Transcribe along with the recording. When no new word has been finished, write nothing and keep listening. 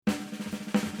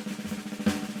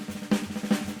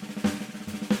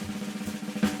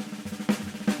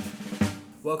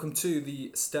Welcome to the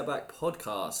Stepback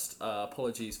podcast.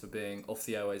 Apologies for being off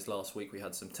the airways last week. We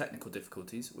had some technical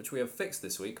difficulties, which we have fixed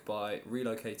this week by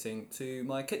relocating to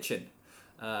my kitchen.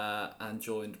 And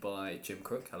joined by Jim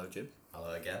Crook. Hello, Jim.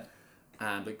 Hello again.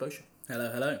 And Luke Bosher.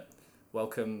 Hello.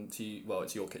 Welcome to, well,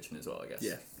 it's your kitchen as well, I guess.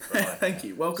 Yeah. Right, Thank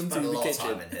you. Welcome to the kitchen.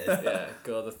 Time in here. Yeah,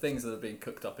 God, the things that are being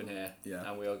cooked up in here. Yeah.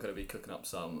 And we are going to be cooking up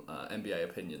some NBA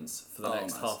opinions for the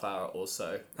next nice. half hour or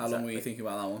so. How long were you thinking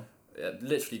about that one? Yeah,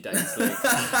 literally days,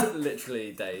 Luke.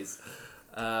 Literally days.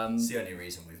 It's the only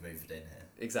reason we've moved in here.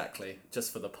 Exactly,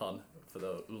 just for the pun, for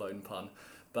the lone pun.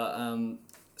 But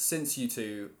since you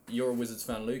two, you're a Wizards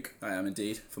fan, Luke. I am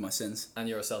indeed, for my sins. And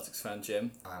you're a Celtics fan,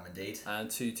 Jim. I am indeed. And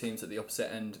two teams at the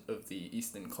opposite end of the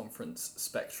Eastern Conference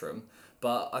spectrum.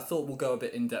 But I thought we'll go a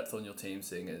bit in-depth on your team,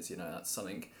 seeing as, you know, that's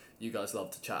something you guys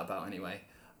love to chat about anyway.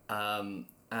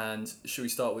 And should we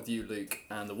start with you, Luke,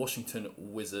 and the Washington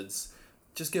Wizards?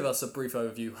 Just give us a brief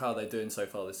overview how they're doing so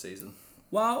far this season.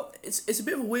 Well, it's a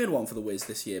bit of a weird one for the Wiz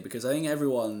this year because I think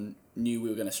everyone knew we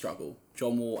were going to struggle.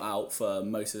 John Wall out for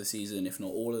most of the season, if not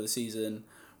all of the season.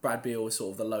 Brad Beal was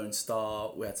sort of the lone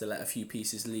star. We had to let a few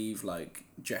pieces leave, like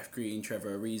Jeff Green,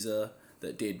 Trevor Ariza,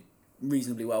 that did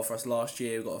reasonably well for us last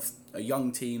year. We've got a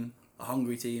young team, a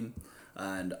hungry team,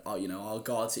 and our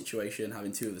guard situation,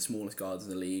 having two of the smallest guards in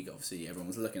the league. Obviously, everyone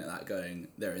was looking at that going,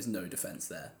 there is no defence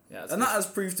there. Yeah, and that has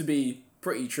proved to be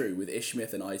pretty true with Ish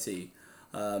Smith and IT.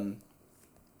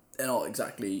 They're not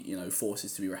exactly,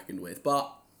 forces to be reckoned with.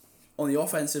 But on the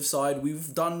offensive side,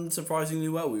 we've done surprisingly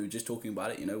well. We were just talking about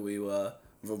it. We were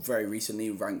very recently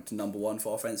ranked number 1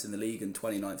 for offense in the league and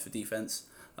 29th for defense.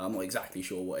 I'm not exactly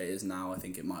sure what it is now. I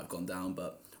think it might have gone down.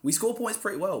 But we score points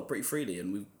pretty well, pretty freely.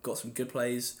 And we've got some good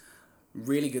plays.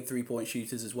 Really good 3-point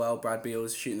shooters as well. Brad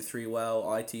Beal's shooting the 3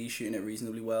 well. IT shooting it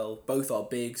reasonably well. Both our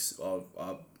bigs, our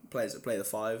players that play the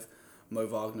 5. Mo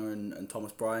Wagner and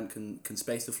Thomas Bryant can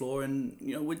space the floor, and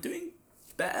we're doing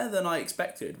better than I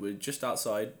expected. We're just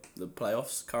outside the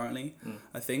playoffs currently.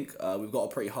 I think we've got a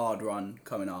pretty hard run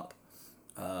coming up,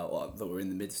 that we're in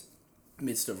the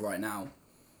midst of right now.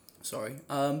 Sorry,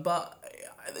 but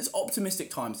there's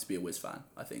optimistic times to be a Wiz fan,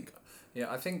 I think.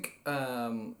 Yeah, I think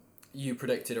you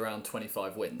predicted around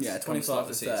 25 wins. Yeah, 25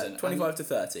 to 30. 25 to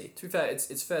 30. To be fair,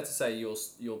 it's fair to say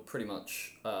you're pretty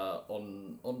much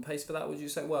on pace for that. Would you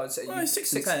say? Well, I'd say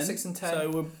 6 and 10. 6 and 10.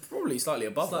 So we're probably slightly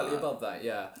above that.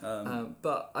 Yeah.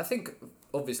 But I think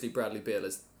obviously Bradley Beal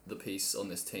is the piece on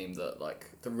this team that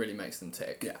really makes them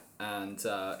tick. Yeah. And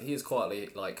he is quietly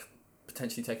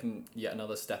potentially taken yet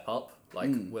another step up.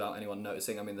 Without anyone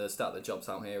noticing. I mean, the stat that jumps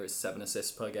out here is 7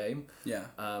 assists per game. Yeah.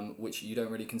 Which you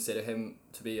don't really consider him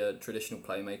to be a traditional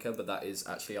playmaker, but that is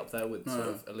actually up there with sort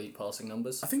of elite passing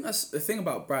numbers. I think that's the thing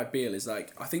about Brad Beal is I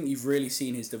think you've really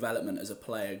seen his development as a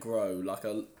player grow,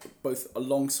 both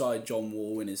alongside John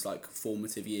Wall in his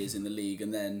formative years in the league,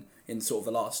 and then in sort of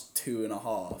the last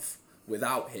 2.5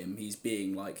 without him, he's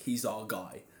being he's our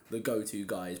guy. The go-to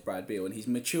guy is Brad Beal, and he's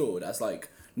matured as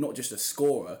not just a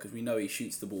scorer, because we know he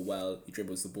shoots the ball well, he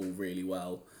dribbles the ball really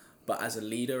well, but as a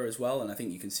leader as well, and I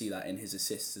think you can see that in his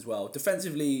assists as well.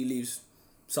 Defensively, he leaves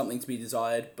something to be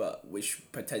desired, but which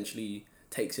potentially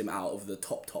takes him out of the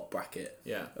top bracket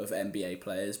of NBA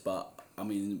players. But I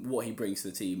mean, what he brings to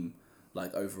the team,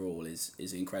 overall, is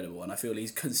incredible, and I feel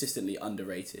he's consistently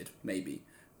underrated. Maybe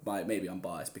I'm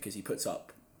biased because he puts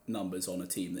up numbers on a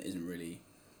team that isn't really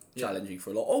challenging for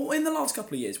a lot. Oh, in the last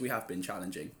couple of years, we have been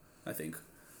challenging, I think.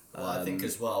 Well, I think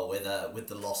as well with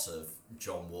the loss of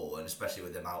John Wall, and especially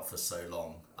with him out for so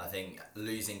long, I think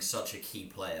losing such a key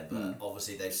player, but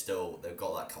obviously they've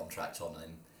got that contract on,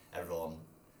 and everyone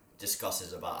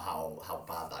discusses about how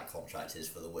bad that contract is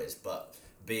for the Wiz. But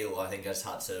Beal, I think, has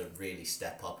had to really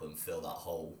step up and fill that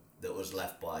hole that was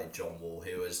left by John Wall,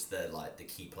 who was the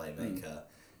key playmaker.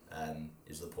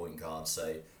 Is the point guard,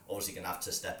 so obviously going to have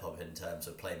to step up in terms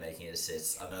of playmaking and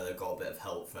assists. I know they've got a bit of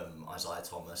help from Isaiah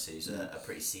Thomas, who's a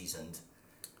pretty seasoned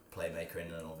playmaker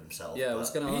in and of himself. Yeah, I was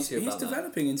going to ask you about that. He's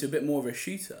developing into a bit more of a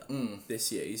shooter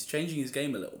this year. He's changing his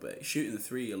game a little bit. He's shooting the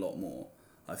 3 a lot more,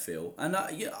 I feel. And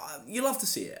you love to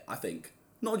see it, I think.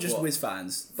 Not just Wiz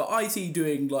fans, but IT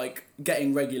doing,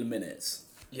 getting regular minutes.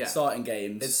 Yeah. Starting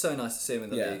games. It's so nice to see him in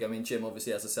the league. I mean, Jim,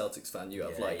 obviously, as a Celtics fan, you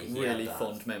have really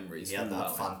fond memories. He had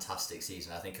that fantastic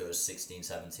season. I think it was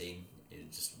 16-17.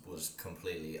 It just was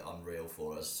completely unreal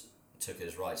for us. Took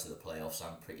us right to the playoffs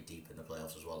and pretty deep in the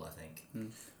playoffs as well, I think.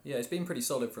 Yeah, he's been pretty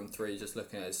solid from 3. Just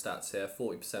looking at his stats here,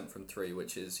 40% from 3,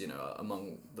 which is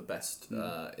among the best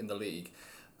in the league.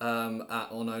 On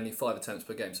only 5 attempts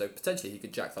per game, so potentially he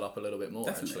could jack that up a little bit more.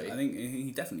 Definitely. Actually, I think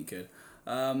he definitely could.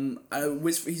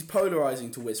 He's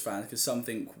polarising to Wiz fans because some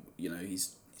think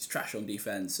he's he's trash on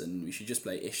defense, and we should just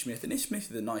play Ish Smith. And Ish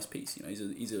Smith is a nice piece. You know,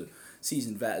 he's a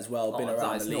seasoned vet as well, been around the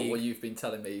league. That's not what you've been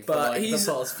telling me but for like the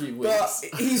past few weeks.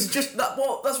 But he's just that.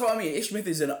 Well, that's what I mean. Ish Smith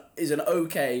is an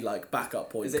okay like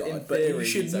backup point guard, but he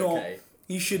should not. Okay?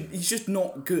 He's just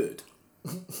not good.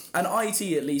 And IT,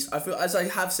 at least, I feel, as I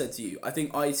have said to you, I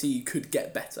think IT could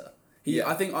get better.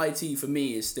 I think IT for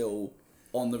me is still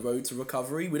on the road to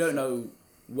recovery. We don't know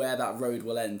where that road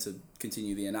will end, to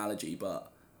continue the analogy,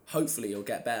 but hopefully he'll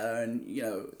get better. And you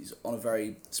know, he's on a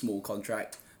very small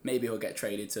contract. Maybe he'll get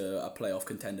traded to a playoff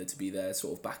contender to be their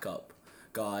sort of backup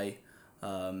guy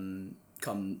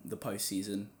come the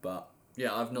postseason. But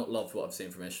yeah, I've not loved what I've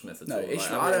seen from Ish Smith at all.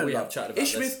 I don't love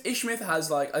Ish Smith has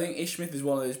like, I think Ish Smith is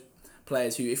one of those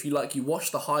players who, if you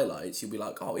watch the highlights, you'll be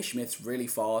like, oh, Ish Smith's really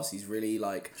fast. He's really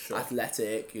like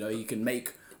athletic. You know, he can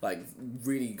make like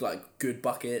really like good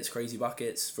buckets, crazy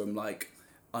buckets from like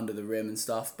under the rim and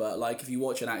stuff. But like if you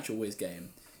watch an actual Wiz game,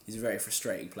 he's a very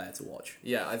frustrating player to watch.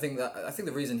 Yeah, I think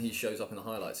the reason he shows up in the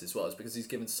highlights as well is because he's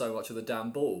given so much of the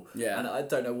damn ball. Yeah, and I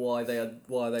don't know why they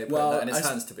put that in his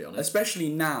hands, to be honest. Especially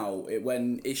now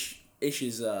when Ish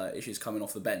is coming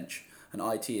off the bench and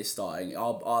IT is starting.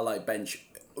 Our like bench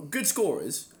good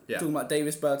scorers. Yeah. Talking about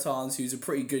Davis Bertans, who's a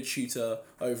pretty good shooter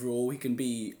overall. He can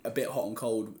be a bit hot and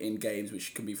cold in games,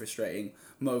 which can be frustrating.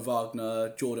 Mo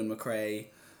Wagner, Jordan McRae,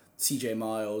 CJ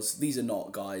Miles. These are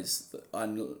not guys,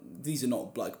 and these are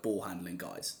not like ball handling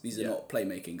guys. These are not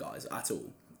playmaking guys at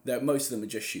all. Most of them are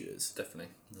just shooters.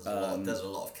 Definitely. There's a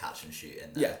lot of catch and shoot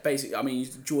in there. Yeah, basically. I mean,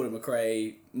 Jordan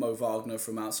McRae, Mo Wagner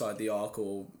from outside the arc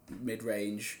or mid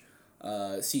range.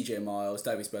 CJ Miles,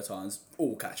 Davis Bertans,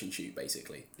 all catch and shoot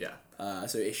basically. Yeah.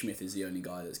 So Ish Smith is the only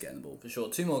guy that's getting the ball. For sure.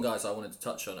 Two more guys I wanted to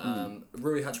touch on.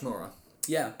 Rui Hachimura.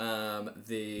 Yeah.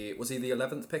 Was he the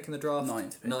 11th pick in the draft?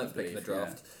 Ninth pick in the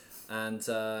draft. Yeah.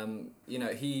 And you know,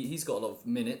 he's got a lot of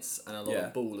minutes and a lot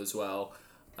of ball as well.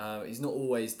 He's not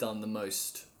always done the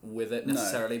most with it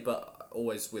necessarily, but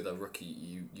always with a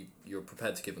rookie, you're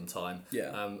prepared to give him time.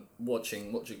 Yeah.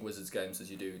 Watching Wizards games as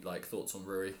you do, like thoughts on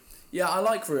Rui. Yeah, I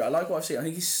like Rui. I like what I've seen. I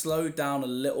think he's slowed down a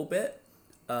little bit.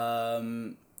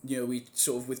 You know, we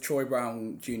sort of, with Troy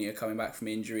Brown Jr. coming back from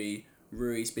injury,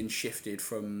 Rui's been shifted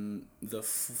from the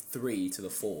 3 to the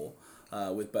 4,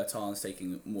 with Bertans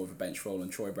taking more of a bench role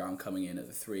and Troy Brown coming in at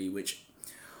the 3, which,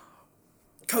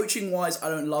 coaching-wise, I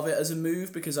don't love it as a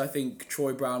move because I think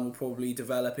Troy Brown will probably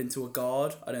develop into a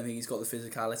guard. I don't think he's got the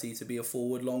physicality to be a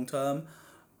forward long-term.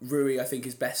 Rui, I think,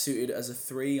 is best suited as a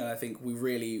 3, and I think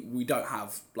we don't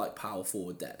have like power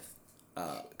forward depth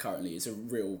currently. It's a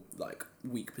real like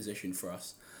weak position for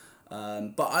us.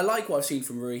 But I like what I've seen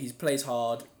from Rui. He plays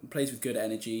hard, plays with good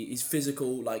energy. He's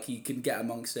physical, like he can get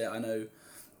amongst it. I know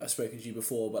I've spoken to you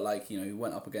before, but like, you know, he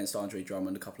went up against Andre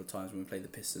Drummond a couple of times when we played the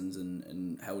Pistons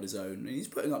and held his own. And he's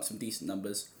putting up some decent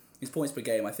numbers. His points per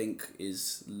game, I think,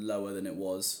 is lower than it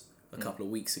was a couple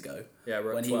of weeks ago. Yeah,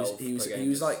 we're when he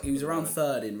was around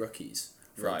third in rookies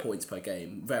for points per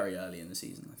game very early in the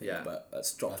season, I think. Yeah. But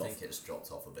that's dropped off. I think it's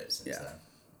dropped off a bit since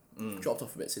then. Dropped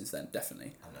off a bit since then,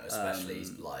 definitely. I know, especially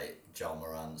like John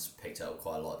Moran's picked up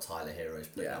quite a lot. Tyler Hero's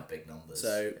putting up big numbers.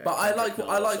 So, but I like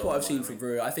what I've seen from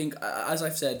Rui. I think, as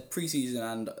I've said pre-season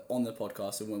and on the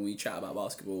podcast and when we chat about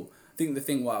basketball, I think the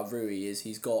thing about Rui is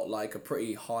he's got like a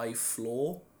pretty high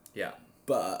floor. Yeah.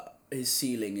 But his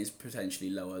ceiling is potentially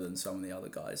lower than some of the other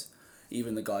guys,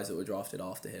 even the guys that were drafted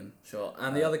after him. Sure.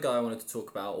 And the other guy I wanted to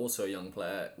talk about, also a young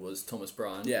player, was Thomas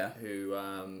Bryant, who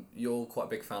you're quite a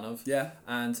big fan of. Yeah.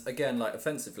 And again, like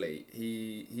offensively,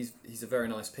 he's a very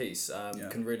nice piece.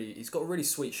 He's got a really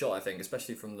sweet shot, I think,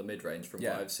 especially from the mid range, from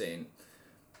what I've seen.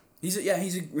 He's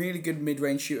a really good mid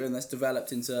range shooter, and that's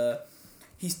developed into.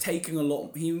 He's taking a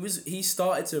lot. He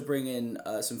started to bring in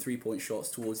some 3-point shots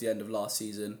towards the end of last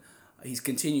season. He's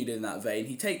continued in that vein.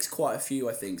 He takes quite a few,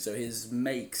 I think, so his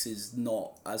makes is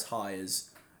not as high as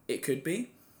it could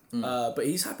be. But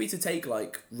he's happy to take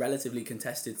like relatively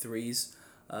contested threes.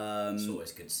 It's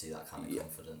always good to see that kind of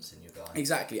confidence in your guy.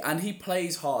 Exactly, and he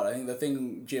plays hard. I think the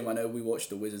thing, Jim, I know we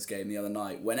watched the Wizards game the other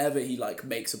night. Whenever he like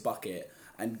makes a bucket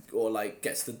or like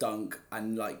gets the dunk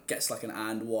and like gets like an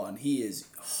and one, he is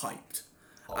hyped.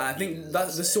 And I think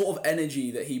that's the sort of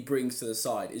energy that he brings to the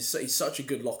side. He's such a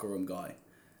good locker room guy.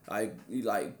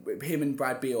 Him and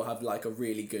Brad Beal have like a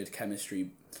really good chemistry,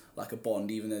 like a bond,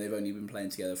 even though they've only been playing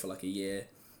together for like a year.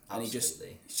 And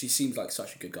she seems like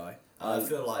such a good guy. I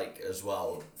feel like as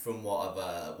well, from what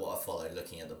I've followed,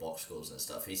 looking at the box scores and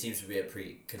stuff, he seems to be a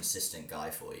pretty consistent guy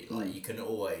for you. Like you can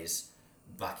always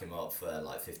back him up for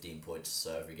like 15 points or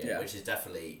so every game, which is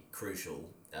definitely crucial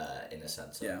in a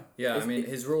centre. Yeah, I mean,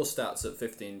 his raw stats at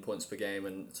 15 points per game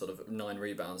and sort of 9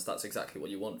 rebounds, that's exactly what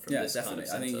you want from this definitely.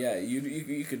 kind of centre. I think,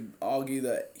 you could argue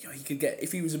that he could get,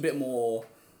 if he was a bit more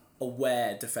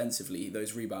aware defensively,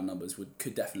 those rebound numbers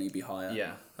could definitely be higher.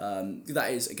 Yeah.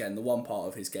 That is, again, the one part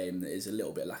of his game that is a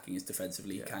little bit lacking is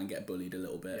defensively. He can get bullied a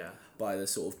little bit by the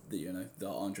sort of, the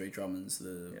Andre Drummonds,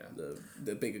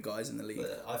 the bigger guys in the league.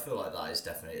 But I feel like that is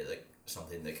definitely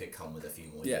something that could come with a few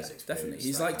more years experience. Definitely.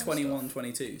 He's like 21,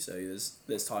 22, so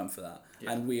there's time for that.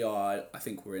 Yeah. And I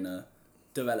think we're in a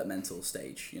developmental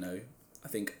stage, I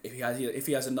think if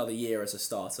he has another year as a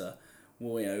starter,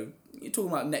 well, you're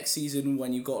talking about next season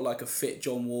when you've got like a fit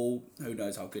John Wall, who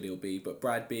knows how good he'll be, but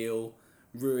Brad Beal,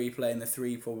 Rui playing the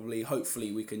 3 probably.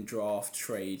 Hopefully we can draft,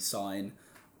 trade, sign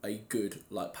a good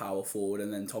like power forward,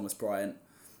 and then Thomas Bryant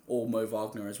or Mo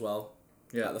Wagner as well.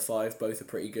 Yeah. At the 5, both are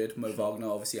pretty good. Mo Wagner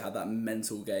obviously had that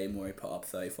mental game where he put up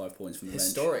 35 points from the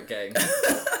Historic game.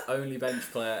 Only bench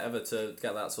player ever to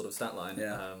get that sort of stat line.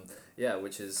 Yeah.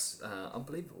 Which is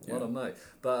unbelievable. Well done, Mo.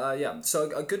 But so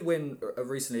a good win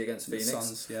recently against Phoenix. The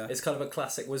Suns, It's kind of a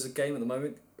classic Wizard game at the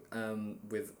moment.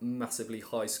 With massively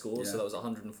high scores, so that was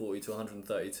 140 to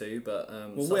 132. But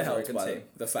we're helped by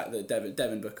the fact that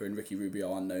Devin Booker and Ricky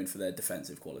Rubio aren't known for their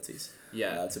defensive qualities.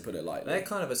 Yeah, to put it lightly, they're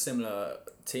kind of a similar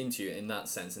team to you in that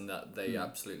sense, in that they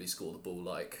absolutely score the ball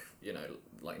like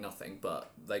nothing,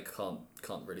 but they can't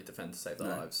really defend to save their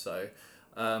lives. So.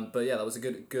 But yeah, that was a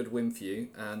good win for you.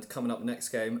 And coming up next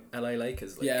game, LA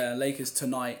Lakers. Yeah, Lakers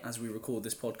tonight as we record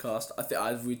this podcast. I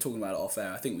think we're talking about it off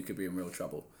air. I think we could be in real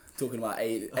trouble. Talking about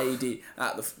AD at the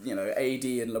AD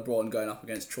and LeBron going up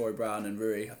against Troy Brown and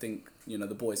Rui. I think the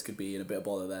boys could be in a bit of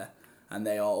bother there, and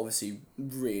they are obviously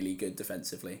really good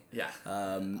defensively. Yeah.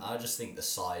 I just think the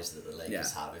size that the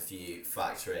Lakers have. If you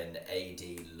factor in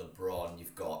AD, LeBron,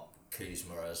 you've got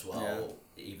Kuzma as well.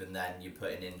 Even then, you're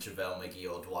putting in JaVale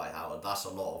McGee or Dwight Howard. That's a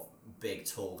lot of big,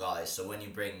 tall guys. So when you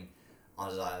bring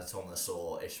Isaiah Thomas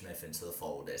or Ish Smith into the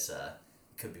fold, it's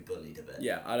could be bullied a bit.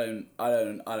 Yeah, I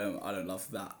don't love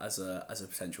that as a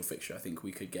potential fixture. I think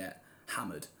we could get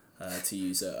hammered, to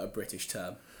use a British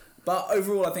term. But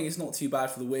overall, I think it's not too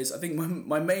bad for the Wiz. I think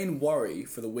my main worry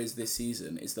for the Wiz this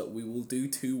season is that we will do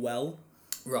too well.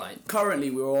 Right.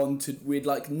 Currently, we're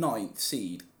like 9th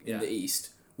seed in the East,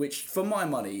 which for my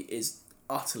money is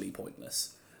utterly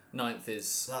pointless. 9th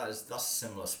is... That's a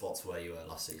similar spot to where you were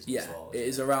last season as well. It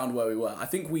is around where we were. I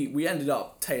think we ended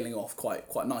up tailing off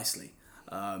quite nicely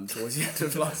towards the end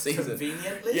of last season.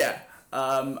 Conveniently? Yeah.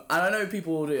 And I know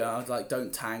people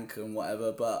don't tank and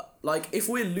whatever, but like if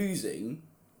we're losing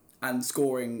and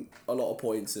scoring a lot of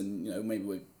points and maybe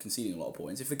we're conceding a lot of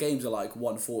points, if the games are like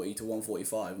 140 to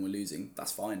 145 and we're losing,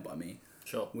 that's fine by me.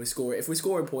 Sure. If we're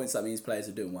scoring points, that means players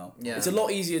are doing well. Yeah. It's a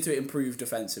lot easier to improve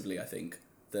defensively, I think,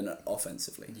 than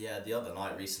offensively. Yeah, the other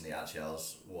night recently, actually, I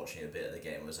was watching a bit of the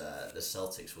game. Was the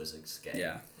Celtics Wizards game.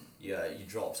 Yeah. You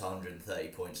dropped 130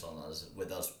 points on us,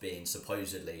 with us being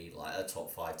supposedly like a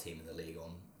top 5 team in the league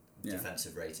on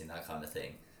defensive rating, that kind of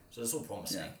thing. So it's all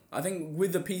promising. Yeah. I think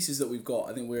with the pieces that we've got,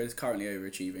 I think we're currently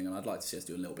overachieving, and I'd like to see us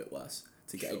do a little bit worse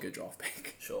to get a good draft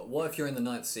pick. Sure. What if you're in the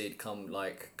 9th seed come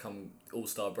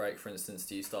All-Star break, for instance?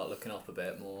 Do you start looking up a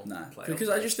bit more? No, because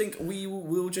I just think we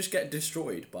will just get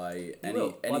destroyed by by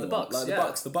the Bucks. Like the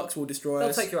Bucks. The Bucks will destroy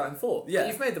us. They'll take you out in 4. Yeah,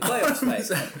 you've made the playoffs,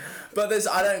 mate. But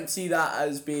I don't see that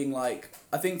as being like.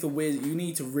 I think the Wiz. You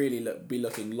need to really be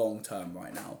looking long term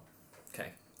right now.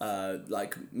 Okay.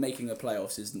 Like making the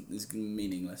playoffs is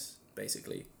meaningless,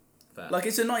 basically. Fair. Like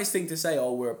it's a nice thing to say,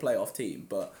 oh, we're a playoff team,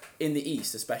 but in the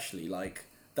East especially, like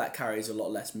that carries a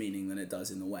lot less meaning than it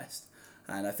does in the West.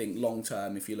 And I think long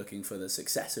term, if you're looking for the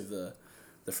success of the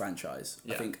franchise,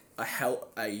 I think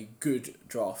a good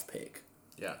draft pick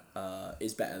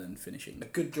is better than finishing. A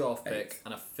good draft pick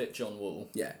and a fit John Wall,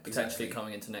 potentially exactly.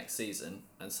 coming into next season,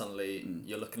 and suddenly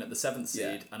you're looking at the 7th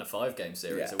seed and a 5-game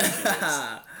series, which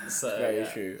is so very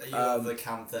true. Are you of the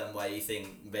camp then where you think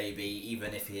maybe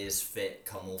even if he is fit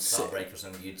come All-Star break or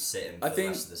something, you'd sit him for the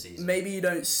rest of the season? Maybe you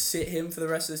don't sit him for the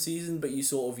rest of the season, but you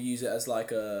sort of use it as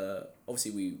like a...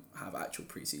 Obviously, we have actual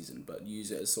preseason, but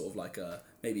use it as sort of like a...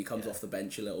 Maybe he comes off the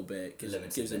bench a little bit, gives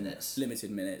him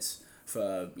limited minutes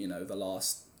for the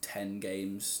last 10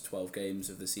 games, 12 games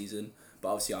of the season. But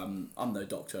obviously, I'm no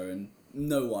doctor, and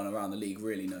no one around the league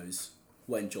really knows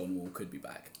when John Wall could be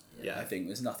back. Yeah, I think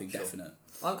there's nothing definite.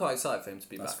 I'm quite excited for him to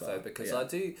be back though, because I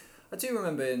do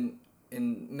remember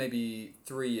in maybe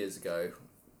 3 years ago,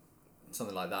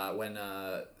 something like that, when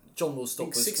John Wall's stock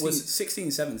was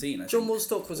 16, 17. John Wall's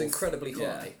stock was incredibly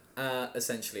high,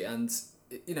 essentially, and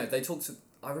they talked.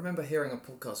 I remember hearing a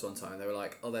podcast one time. They were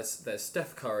like, "Oh, there's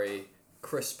Steph Curry,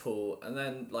 Chris Paul, and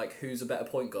then like who's a better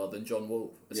point guard than John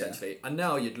Wall essentially? And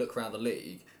now you'd look around the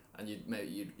league and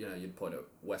you'd point at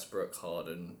Westbrook,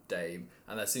 Harden, Dame,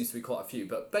 and there seems to be quite a few.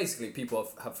 But basically, people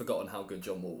have forgotten how good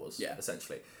John Wall was. Yeah.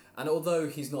 Essentially, and although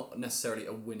he's not necessarily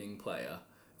a winning player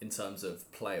in terms of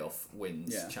playoff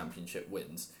wins, championship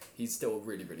wins, he's still a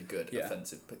really really good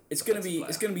offensive. It's gonna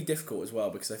be difficult as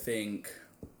well because I think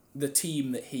the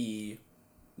team that he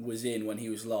was in when he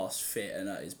was last fit and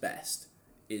at his best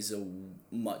is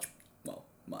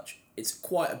it's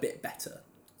quite a bit better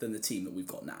than the team that we've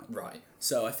got now. Right.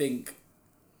 So I think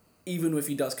even if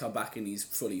he does come back and he's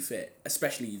fully fit,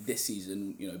 especially this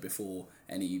season, before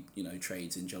any,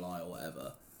 trades in July or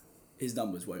whatever, his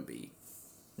numbers won't be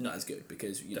not as good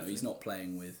because, he's not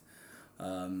playing with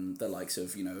the likes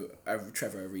of,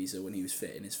 Trevor Ariza when he was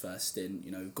fit in his first stint.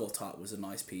 Gortat was a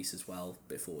nice piece as well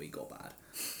before he got bad.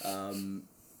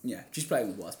 Just playing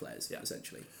with worse players,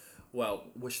 essentially. Well,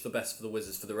 wish the best for the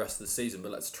Wizards for the rest of the season,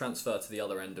 but let's transfer to the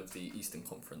other end of the Eastern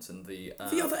Conference and the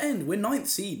other end. We're 9th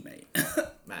seed, mate.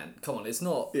 Man, come on, it's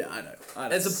not. Yeah, I know.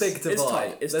 There's a big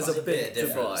divide. There's a big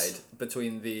divide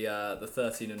between the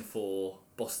 13-4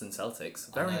 Boston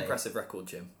Celtics. Very impressive record,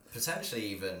 Jim. Potentially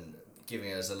even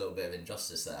giving us a little bit of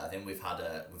injustice there. I think we've had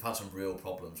some real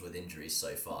problems with injuries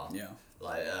so far. Yeah.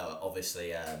 Like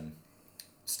obviously.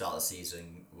 Start of the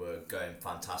season were going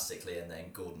fantastically, and then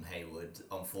Gordon Hayward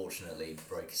unfortunately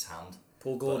broke his hand.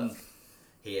 Poor Gordon.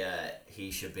 But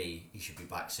he should be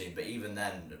back soon. But even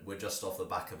then, we're just off the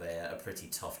back of a pretty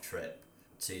tough trip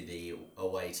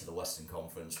away to the Western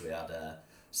Conference. We had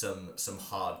some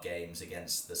hard games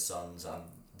against the Suns, and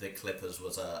the Clippers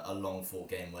was a long fought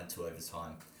game, went to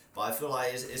overtime. But I feel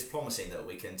like it's promising that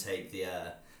we can take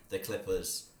the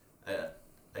Clippers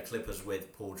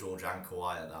with Paul George and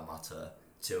Kawhi at that matter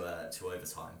to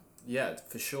overtime. Yeah,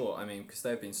 for sure. I mean, because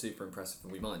they've been super impressive,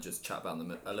 and we might just chat about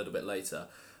them a little bit later.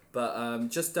 But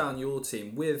just down your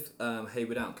team with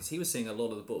Hayward out, because he was seeing a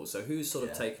lot of the ball. So who's sort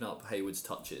of taken up Hayward's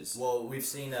touches? Well, we've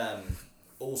seen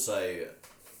also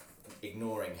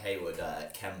ignoring Hayward,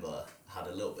 Kemba had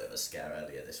a little bit of a scare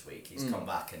earlier this week. He's come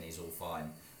back and he's all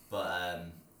fine. But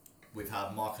we've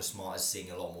had Marcus Smart is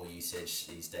seeing a lot more usage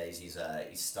these days. He's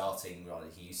starting.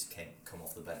 He used to come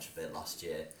off the bench a bit last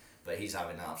year. But he's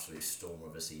having an absolute storm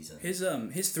of a season. His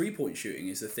 3-point shooting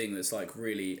is the thing that's like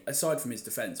really, aside from his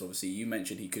defense, obviously you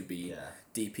mentioned he could be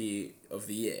DP of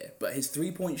the year, but his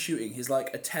 3-point shooting, his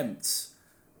like attempts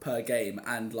per game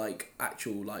and like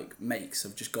actual like makes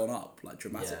have just gone up like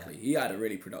dramatically. He had a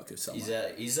really productive summer.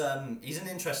 He's an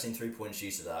interesting 3-point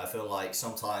shooter though. I feel like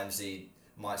sometimes he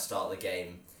might start the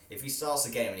game. If he starts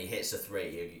the game and he hits a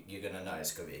 3, you're going to know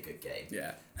it's going to be a good game.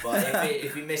 Yeah. But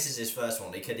if he misses his first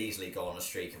one, he could easily go on a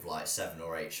streak of like 7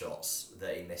 or 8 shots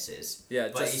that he misses. Yeah.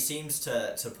 But he seems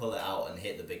to pull it out and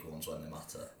hit the big ones when they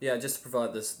matter. Yeah, just to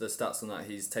provide the stats on that,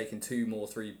 he's taken 2 more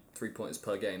three-pointers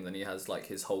per game than he has like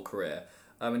his whole career.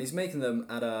 And he's making them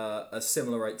at a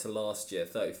similar rate to last year,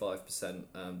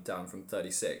 35% down from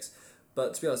 36%.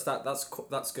 But to be honest,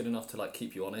 that's good enough to like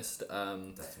keep you honest.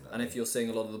 And if you're seeing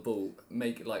a lot of the ball,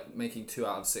 making 2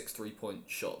 out of 6 3-point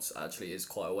shots actually is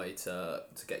quite a way to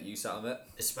get use out of it.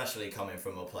 Especially coming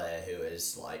from a player who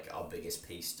is like our biggest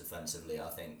piece defensively,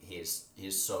 I think he is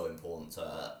so important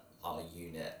to our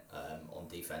unit on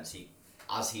defense.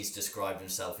 As he's described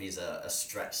himself, he's a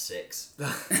stretch 6.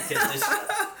 He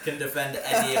can defend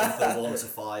any of the 1 to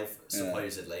 5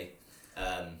 supposedly.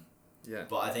 Yeah.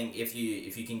 But I think if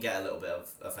you can get a little bit of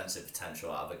offensive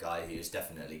potential out of a guy who is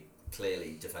definitely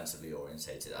clearly defensively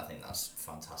orientated, I think that's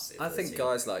fantastic. I think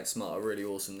guys like Smart are really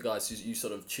awesome. The guys you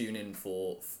sort of tune in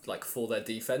for their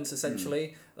defense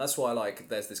essentially. That's why like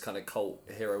there's this kind of cult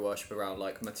hero worship around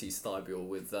like Matisse Thybulle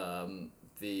with the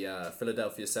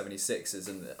Philadelphia 76ers,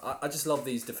 and I just love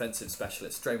these defensive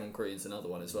specialists. Draymond Green's another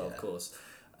one as well, of course.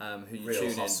 Who you real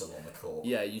tune hustle in. On the court.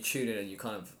 Yeah, you tune in and you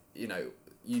kind of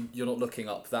you're not looking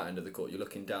up that end of the court. You're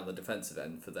looking down the defensive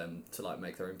end for them to like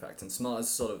make their impact. And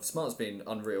Smart's been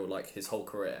unreal like his whole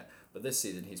career, but this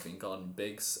season he's been guarding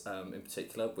bigs in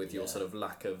particular with your sort of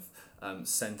lack of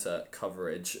centre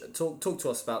coverage. Talk to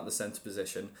us about the centre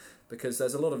position, because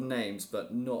there's a lot of names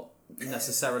but not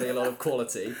necessarily a lot of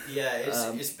quality. Yeah,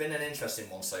 it's been an interesting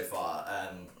one so far.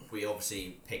 We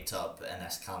obviously picked up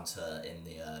Enes Kanter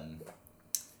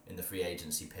in the free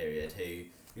agency period,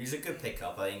 who's a good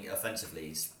pickup. I think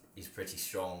offensively he's pretty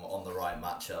strong on the right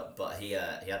matchup, but he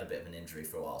had a bit of an injury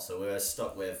for a while, so we were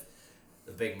stuck with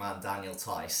the big man Daniel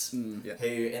Tice, who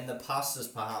in the past has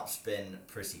perhaps been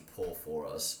pretty poor for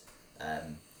us,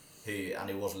 who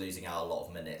was losing out a lot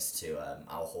of minutes to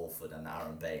Al Horford and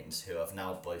Aaron Baines, who have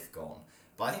now both gone.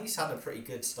 But I think he's had a pretty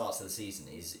good start to the season.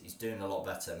 He's doing a lot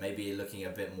better. Maybe looking a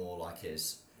bit more like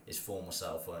his former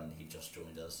self when he just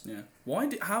joined us. Yeah.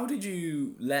 How did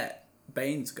you let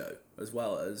Baines go as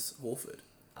well as Horford?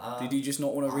 Did you just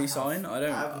not want to re-sign? I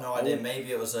have no idea.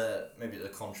 Maybe it was a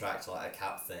contract, like a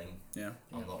cap thing. Yeah.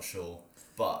 I'm not sure.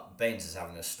 But Baines is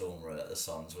having a stormer at the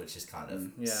Suns, which is kind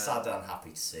of sad and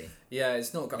happy to see. Yeah,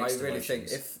 it's not. I really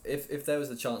emotions. think if there was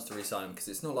a chance to re-sign him, because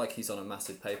it's not like he's on a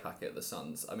massive pay packet at the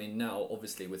Suns. I mean, now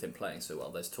obviously with him playing so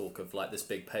well, there's talk of like this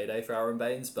big payday for Aaron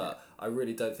Baines, but I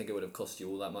really don't think it would have cost you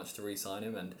all that much to re-sign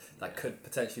him, and that could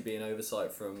potentially be an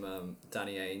oversight from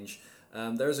Danny Ainge.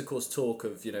 There is of course talk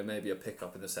of maybe a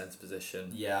pickup in the centre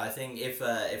position. Yeah, I think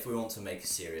if we want to make a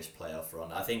serious playoff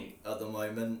run, I think at the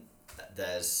moment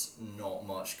there's not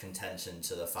much contention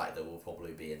to the fact that we'll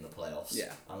probably be in the playoffs.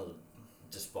 Yeah.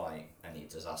 Despite any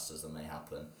disasters that may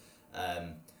happen.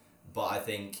 But I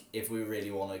think if we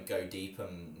really want to go deep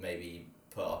and maybe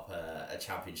put up a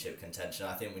championship contention,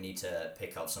 I think we need to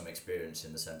pick up some experience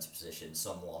in the centre position.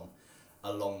 Someone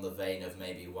along the vein of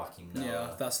maybe Joakim Noah. Yeah,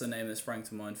 that's the name that sprang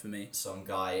to mind for me. Some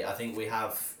guy. I think we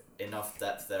have enough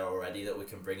depth there already that we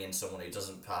can bring in someone who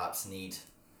doesn't perhaps need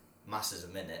masses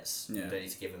of minutes. Yeah. You don't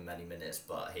need to give him many minutes,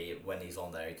 but when he's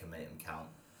on there, he can make them count.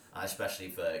 And especially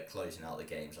for closing out the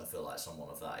games, I feel like someone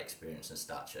of that experience and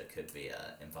stature could be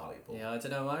invaluable. Yeah, I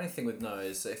don't know. My only thing with Noah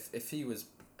is if he was,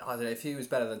 I don't know, if he was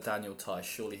better than Daniel Tice,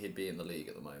 surely he'd be in the league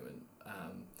at the moment.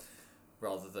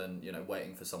 Rather than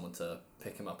waiting for someone to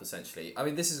pick him up. Essentially, I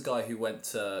mean, this is a guy who went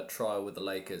to trial with the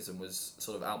Lakers and was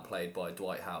sort of outplayed by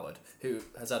Dwight Howard, who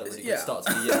has had a really good start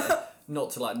to the year. Not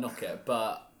to like it,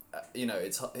 but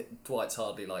Dwight's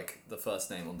hardly like the first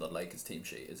name on the Lakers team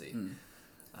sheet, is he?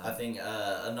 I think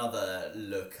another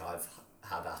look I've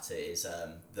had at it is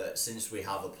that since we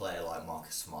have a player like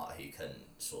Marcus Smart who can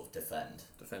sort of defend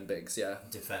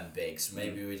bigs,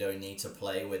 maybe we don't need to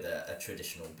play with a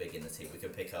traditional big in the team. We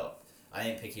could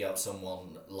picking up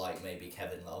someone like maybe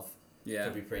Kevin Love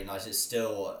could be pretty nice. It's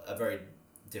still a very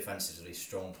defensively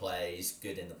strong player. He's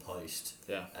good in the post.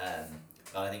 Yeah.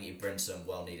 I think he brings some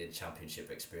well-needed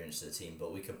championship experience to the team.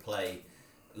 But we could play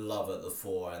Love at the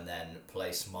 4 and then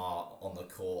play Smart on the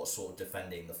court, sort of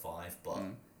defending the 5, but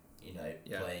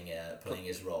playing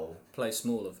his role. Play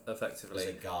small effectively As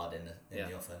a guard in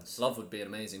the offense. Love would be an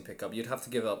amazing pickup. You'd have to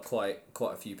give up quite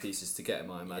a few pieces to get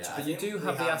him, I imagine. Yeah, but you do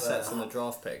have the assets and the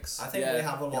draft picks. I think we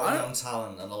have a lot of young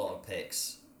talent and a lot of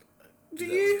picks. Do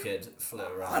that you? we could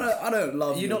float around. I don't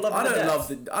love. You not love I the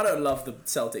don't love the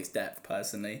Celtics depth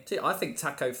personally. Gee, I think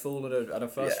Taco Fall and a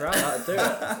first round that'd do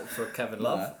it for Kevin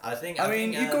Love. I think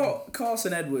you got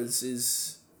Carson Edwards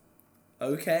is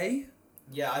okay.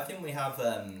 Yeah, I think we have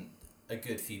a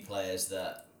good few players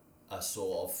that are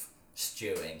sort of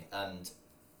stewing, and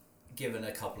given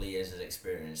a couple of years of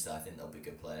experience, I think they'll be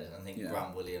good players. And I think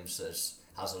Grant Williams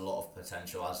has a lot of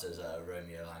potential, as does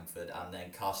Romeo Langford, and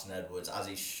then Carson Edwards, as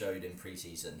he showed in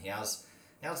pre-season, he has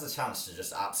the chance to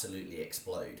just absolutely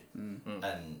explode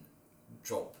and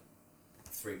drop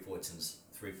 3 points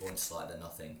like they're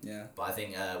nothing. Yeah. But I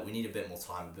think we need a bit more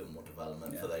time, a bit more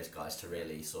development for those guys to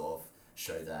really sort of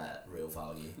show their real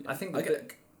value. I think I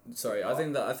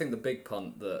think the big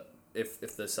punt that if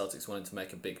the Celtics wanted to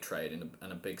make a big trade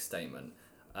and a big statement,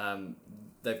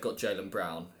 they've got Jaylen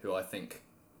Brown, who I think.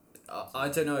 I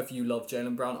don't know if you love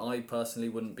Jaylen Brown. I personally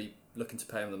wouldn't be looking to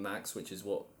pay him the max, which is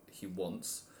what he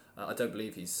wants. I don't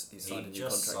believe he's signed a new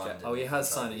contract yet. He has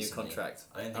signed a new contract.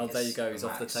 There you go. He's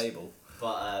off the table.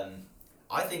 But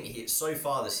I think so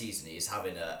far this season he's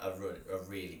having a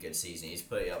really good season. He's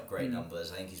putting up great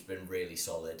numbers. I think he's been really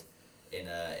solid in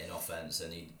offense,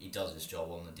 and he does his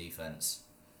job on the defense.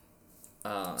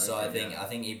 So I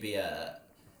think he'd be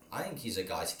I think he's a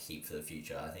guy to keep for the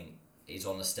future. I think he's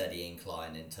on a steady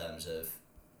incline in terms of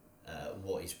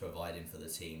what he's providing for the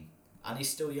team, and he's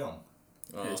still young.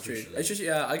 It's true. It's just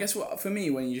I guess for me,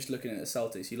 when you're just looking at the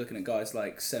Celtics, you're looking at guys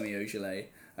like Semi Ojeleye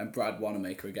and Brad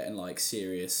Wanamaker are getting like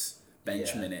serious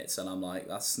bench minutes, and I'm like,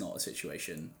 that's not a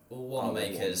situation. Well,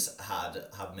 Wanamaker's had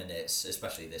minutes,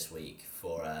 especially this week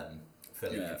for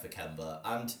filling in for Kemba,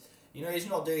 and he's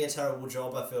not doing a terrible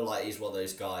job. I feel like he's one of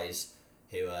those guys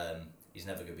who he's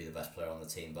never going to be the best player on the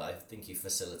team, but I think he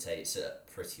facilitates it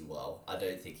pretty well. I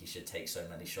don't think he should take so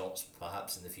many shots,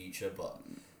 perhaps, in the future, but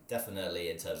definitely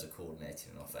in terms of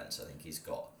coordinating an offense, I think he's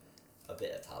got a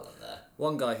bit of talent there.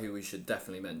 One guy who we should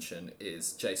definitely mention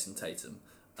is Jason Tatum,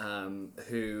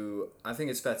 who I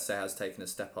think it's fair to say has taken a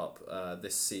step up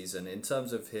this season in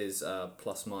terms of his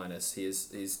plus minus.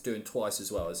 He's doing twice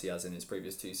as well as he has in his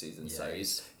previous 2 seasons. So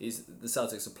he's the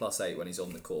Celtics are +8 when he's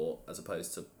on the court as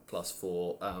opposed to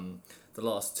 +4 the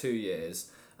last 2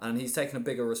 years, and he's taken a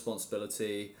bigger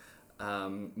responsibility.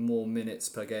 more minutes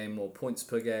per game, more points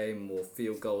per game, more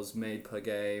field goals made per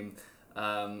game.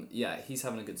 He's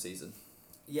having a good season.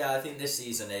 Yeah, I think this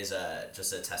season is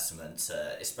just a testament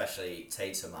to, especially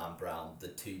Tatum and Brown, the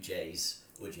two J's,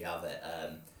 would you have it.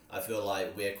 I feel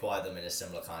like we acquired them in a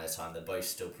similar kind of time. They're both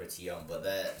still pretty young, but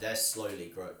they're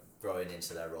slowly growing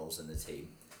into their roles in the team.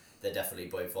 They're definitely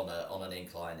both on an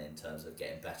incline in terms of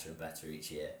getting better and better each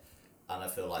year. And I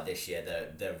feel like this year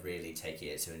they're really taking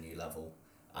it to a new level.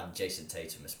 And Jason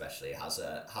Tatum especially has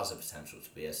a potential to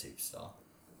be a superstar.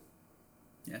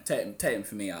 Yeah, Tatum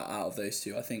for me out of those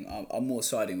two, I think I'm more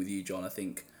siding with you, John. I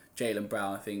think Jaylen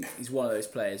Brown, I think he's one of those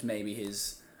players, maybe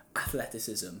his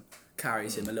athleticism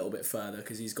carries him a little bit further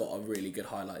because he's got a really good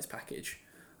highlights package.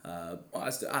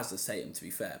 As does Tatum, to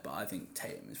be fair, but I think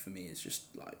Tatum for me is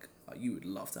just like you would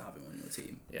love to have him on your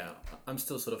team. Yeah, I'm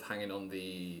still sort of hanging on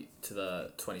to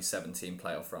the 2017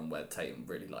 playoff run where Tatum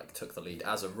really took the lead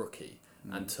as a rookie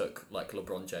and took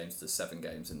LeBron James to 7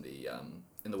 games in the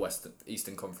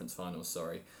Eastern Conference Finals.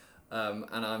 Sorry, and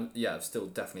I'm still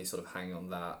definitely sort of hanging on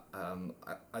that.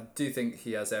 I do think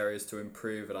he has areas to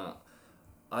improve, and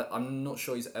I'm not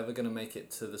sure he's ever going to make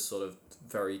it to the sort of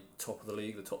very top of the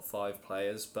league, the top 5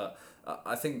 players, but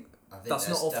I think that's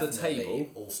not off the table.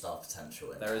 All-star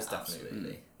potential in there. Is definitely.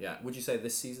 Absolutely. Yeah. Would you say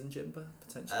this season, Jimbo,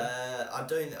 potentially?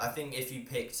 I think if you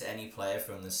picked any player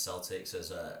from the Celtics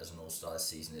as an all-star this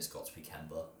season, it's got to be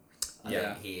Kemba. I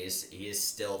think he is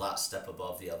still that step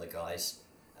above the other guys.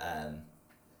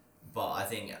 But I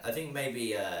think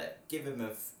maybe give him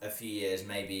a few years,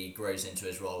 maybe he grows into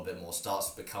his role a bit more,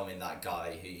 starts becoming that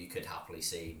guy who you could happily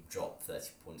see drop 30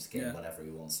 points a game whenever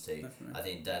he wants to. Definitely. I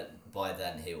think that by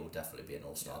then he will definitely be an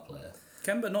all-star player.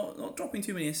 Kemba not dropping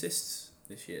too many assists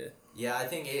this year. Yeah, I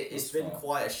think it's been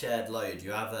quite a shared load.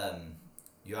 We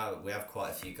have quite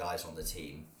a few guys on the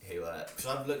team who because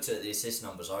I've looked at the assist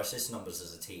numbers. Our assist numbers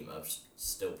as a team are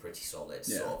still pretty solid,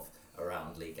 sort of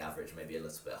around league average, maybe a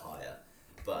little bit higher.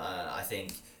 But I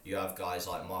think you have guys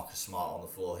like Marcus Smart on the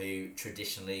floor who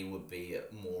traditionally would be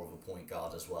more of a point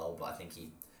guard as well, but I think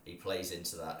he plays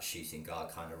into that shooting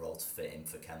guard kind of role to fit in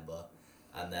for Kemba.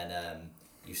 And then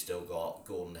you've still got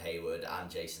Gordon Hayward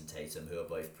and Jason Tatum, who are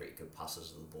both pretty good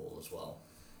passers of the ball as well.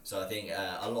 So I think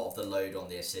a lot of the load on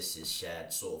the assists is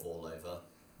shared sort of all over,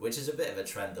 which is a bit of a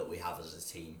trend that we have as a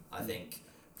team. I think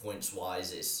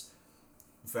points-wise, it's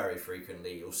very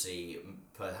frequently you'll see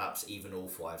perhaps even all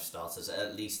 5 starters,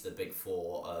 at least the big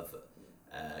 4 of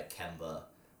Kemba,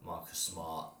 Marcus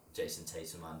Smart, Jason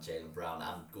Tatum and Jaylen Brown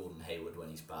and Gordon Hayward when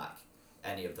he's back.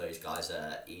 Any of those guys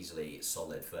are easily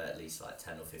solid for at least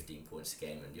 10 or 15 points a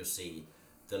game, and you'll see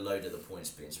the load of the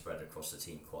points being spread across the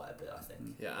team quite a bit, I think.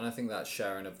 Yeah, and I think that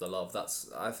sharing of the love,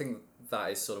 I think that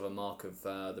is sort of a mark of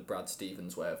the Brad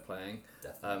Stevens way of playing.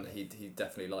 Definitely. He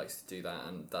definitely likes to do that,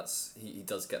 and he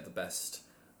does get the best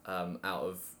out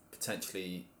of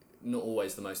potentially not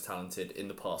always the most talented in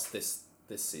the past. This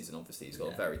season, obviously, he's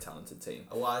got a very talented team.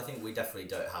 Well, I think we definitely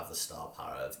don't have the star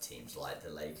power of teams like the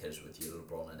Lakers with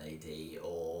LeBron and AD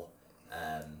or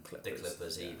the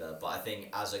Clippers either. But I think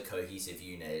as a cohesive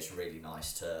unit, it's really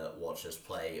nice to watch us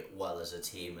play well as a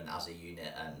team and as a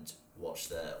unit and watch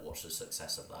the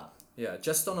success of that. Yeah,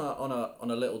 just on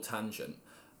a little tangent.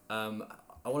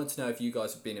 I wanted to know if you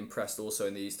guys have been impressed also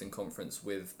in the Eastern Conference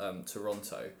with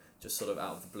Toronto, just sort of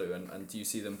out of the blue, and do you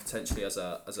see them potentially as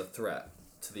a threat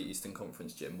to the Eastern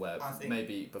Conference, Jim, where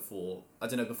maybe before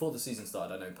the season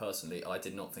started, I know personally I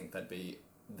did not think they'd be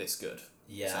this good.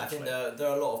 Yeah, I think there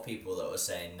are a lot of people that were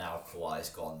saying now Kawhi's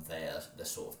gone, they're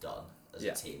sort of done as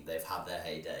a team. They've had their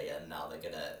heyday and now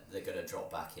they're gonna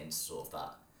drop back into sort of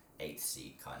that 8th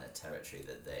seed kind of territory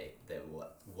that they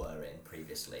were in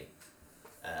previously.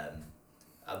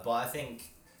 But I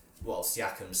think,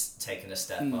 Siakam's taken a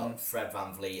step up. Fred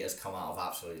VanVleet has come out of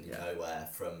absolutely nowhere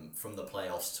from the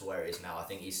playoffs to where he is now. I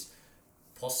think he's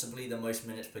possibly the most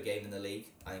minutes per game in the league.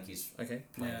 I think he's playing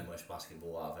the most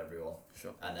basketball out of everyone.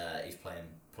 Sure. And he's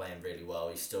playing really well.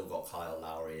 He's still got Kyle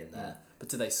Lowry in there. But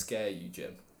do they scare you,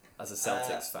 Jim, as a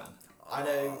Celtics fan? I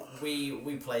know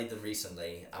we played them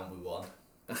recently and we won.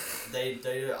 They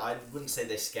I wouldn't say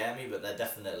they scare me, but they're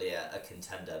definitely a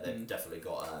contender. They've definitely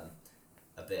got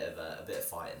a bit of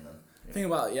fight in them. The thing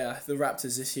about the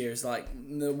Raptors this year is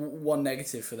the one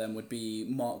negative for them would be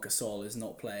Marc Gasol is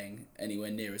not playing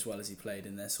anywhere near as well as he played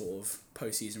in their sort of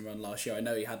postseason run last year. I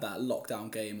know he had that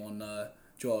lockdown game on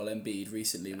Joel Embiid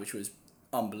recently, which was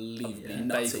unbelievably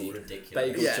nutty.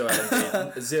 Bagel Joel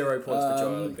Embiid. 0 points for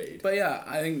Joel Embiid. But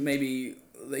I think maybe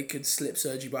they could slip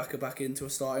Serge Ibaka back into a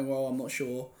starting role. I'm not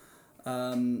sure.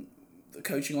 The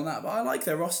coaching on that, but I like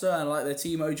their roster and I like their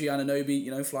team. OG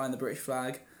Anunoby, flying the British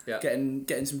flag,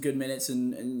 getting some good minutes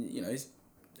and he's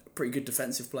pretty good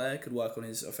defensive player. Could work on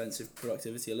his offensive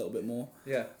productivity a little bit more.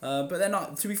 Yeah. But they're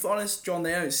not. To be honest, John,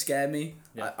 they don't scare me.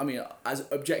 Yeah. I mean, as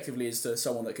objectively as to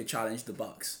someone that could challenge the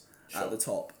Bucks at the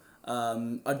top.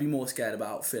 I'd be more scared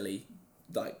about Philly,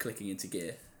 like clicking into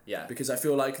gear. Yeah. Because I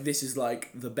feel like this is like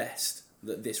the best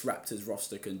that this Raptors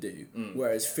roster can do.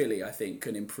 Whereas Philly, I think,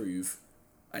 can improve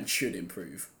and should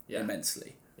improve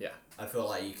immensely. Yeah. I feel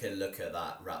like you can look at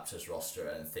that Raptors roster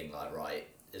and think like, right,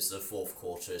 it's the fourth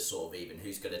quarter is sort of even.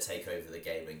 Who's going to take over the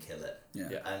game and kill it?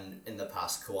 Yeah. And in the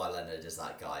past, Kawhi Leonard is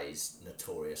that guy. He's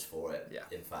notorious for it. Yeah.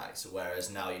 In fact,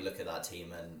 whereas now you look at that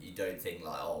team and you don't think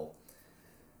like, oh,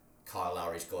 Kyle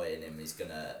Lowry's got it in him. He's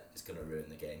gonna ruin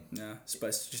the game. Yeah.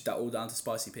 Suppose just all down to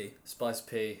Spicy P. Spice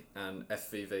P and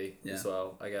FVV as Yeah.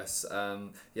 well, I guess.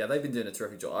 They've been doing a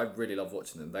terrific job. I really love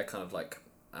watching them. They're kind of like,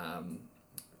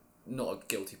 not a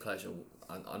guilty pleasure.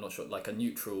 I'm not sure, like a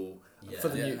neutral. For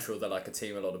the neutral, they're like a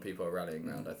team a lot of people are rallying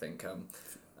around, I think.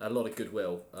 A lot of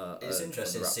goodwill. It's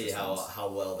interesting to see fans. how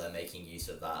well they're making use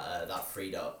of that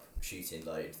freed up shooting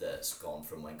load that's gone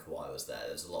from when Kawhi was there.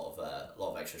 There's a lot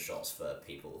of extra shots for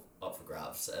people up for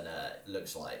grabs, and it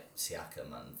looks like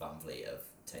Siakam and Van Vliet have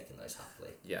taken those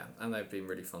happily. Yeah, and they've been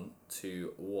really fun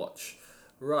to watch.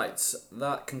 Right,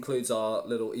 that concludes our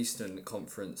little Eastern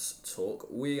Conference talk.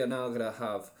 We are now going to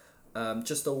have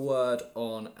just a word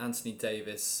on Anthony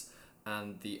Davis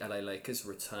and the LA Lakers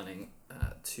returning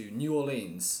to New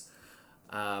Orleans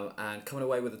and coming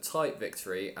away with a tight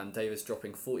victory, and Davis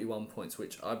dropping 41 points,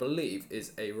 which I believe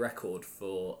is a record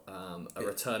for a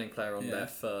returning player on their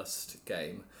first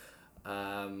game.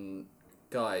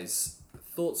 Guys,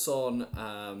 thoughts on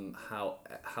how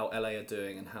LA are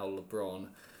doing and how LeBron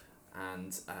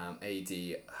and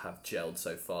AD have gelled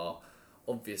so far?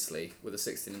 Obviously, with a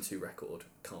 16-2 record,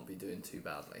 can't be doing too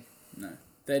badly. No.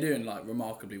 They're doing like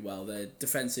remarkably well. Their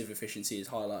defensive efficiency is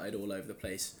highlighted all over the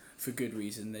place for good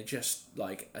reason. They're just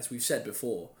like, as we've said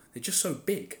before, they're just so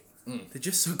big. They're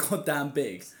just so goddamn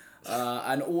big.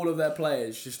 And all of their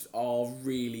players just are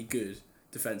really good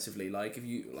defensively. Like if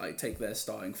you like take their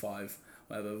starting five,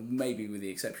 whatever, maybe with the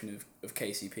exception of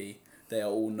KCP, they are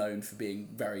all known for being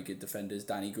very good defenders.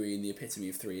 Danny Green, the epitome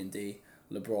of 3-and-D.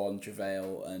 LeBron,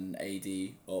 JaVale and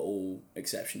AD are all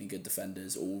exceptionally good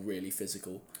defenders, all really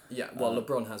physical. Yeah, well,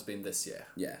 LeBron has been this year,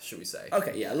 yeah, should we say.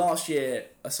 Okay, yeah, last year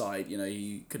aside,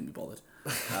 you couldn't be bothered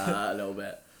a little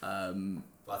bit. But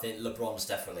I think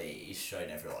LeBron's he's shown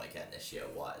everyone again this year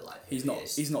why he's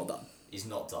not done. He's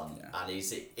not done, and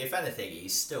he's, if anything,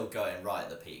 he's still going right at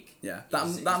the peak. Yeah,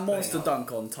 that monster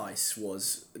dunk on Tice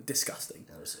was disgusting.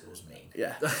 It was mean.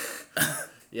 Yeah.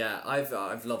 Yeah,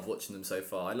 I've loved watching them so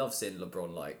far. I love seeing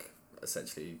LeBron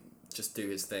essentially just do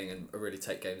his thing and really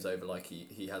take games over like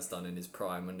he has done in his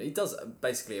prime, and he does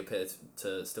basically appear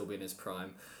to still be in his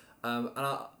prime.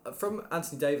 From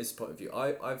Anthony Davis' point of view,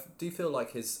 I do feel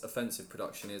like his offensive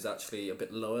production is actually a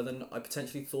bit lower than I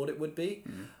potentially thought it would be.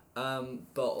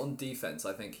 But on defense,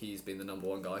 I think he's been the number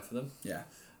one guy for them. Yeah.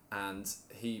 And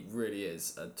he really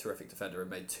is a terrific defender and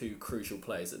made two crucial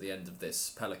plays at the end of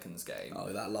this Pelicans game.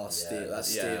 Oh, that last steal.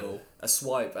 Steal. A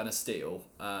swipe and a steal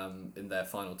in their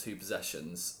final two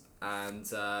possessions. And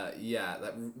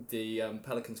the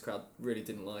Pelicans crowd really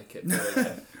didn't like it.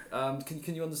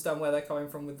 Can you understand where they're coming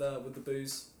from with the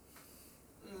boos?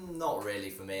 Not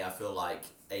really for me. I feel like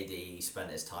AD spent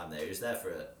his time there. He was there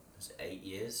for 8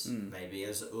 years, maybe.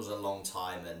 It was a long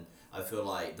time, and I feel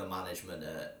like the management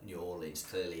at New Orleans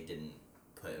clearly didn't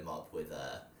put him up with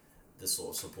the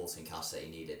sort of supporting cast that he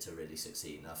needed to really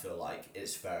succeed. And I feel like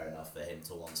it's fair enough for him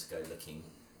to want to go looking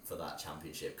for that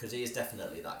championship, because he is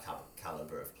definitely that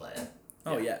caliber of player.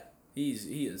 Oh yeah, he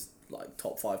is like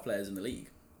top 5 players in the league,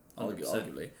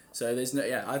 arguably. So there's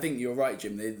no I think you're right,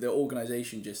 Jim. The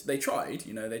organisation they tried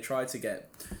to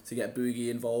get Boogie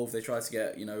involved. They tried to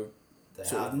get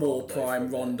sort of more prime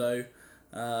Rondo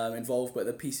involved, but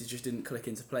the pieces just didn't click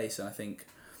into place. And I think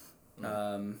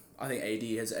AD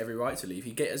has every right to leave.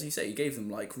 He gave them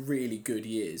like really good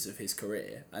years of his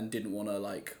career and didn't want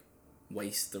to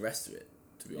waste the rest of it,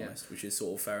 to be honest, which is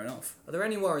sort of fair enough. Are there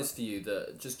any worries for you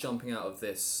that just jumping out of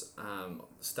this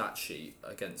stat sheet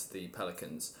against the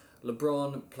Pelicans,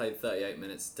 LeBron played 38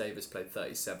 minutes, Davis played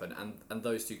 37, and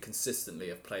those two consistently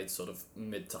have played sort of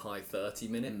mid to high 30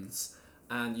 minutes.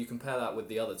 And you compare that with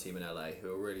the other team in LA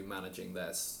who are really managing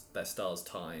their stars'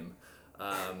 time.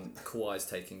 Kawhi's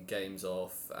taking games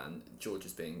off, and George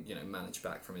is being managed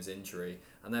back from his injury,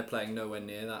 and they're playing nowhere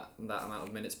near that amount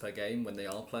of minutes per game when they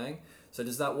are playing. So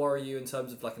does that worry you in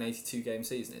terms of like an 82 game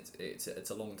season? It's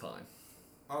a long time.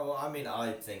 Oh, I mean,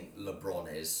 I think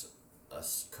LeBron is a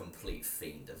complete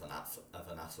fiend of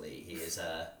an athlete.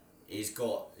 he's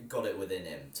got it within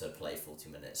him to play 40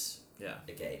 minutes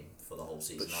a game for the whole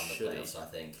season and the playoffs. I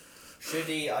think. Should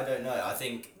he? I don't know. I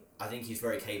think he's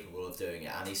very capable of doing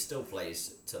it, and he still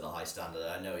plays to the high standard.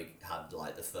 I know he had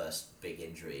like the first big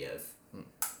injury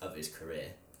of his career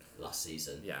last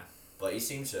season. Yeah. But he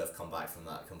seems to have come back from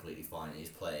that completely fine. He's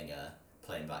playing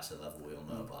back to the level we all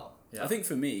know about. Yeah. I think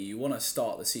for me, you want to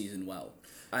start the season well,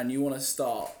 and you want to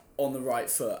start on the right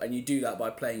foot, and you do that by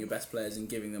playing your best players and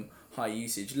giving them high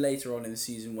usage. Later on in the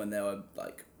season, when they were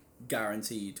like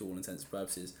guaranteed to all intents and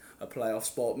purposes a playoff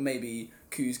spot, maybe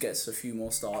Kuz gets a few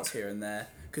more starts here and there,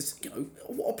 because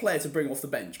what a player to bring off the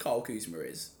bench Kyle Kuzma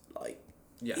is. Like,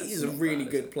 he's a really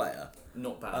good player.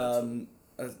 Not bad.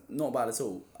 Not bad at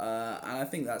all. And I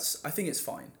think it's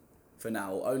fine for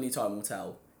now. Only time will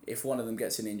tell. If one of them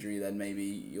gets an injury, then maybe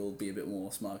you'll be a bit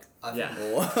more smug. I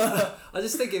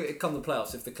just think if it come the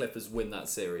playoffs, if the Clippers win that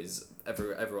series,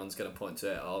 everyone's going to point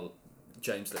to it.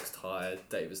 James looks tired,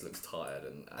 Davis looks tired,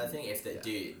 and I think if they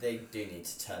do need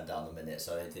to turn down the minutes.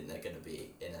 I don't think they're going to be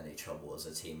in any trouble as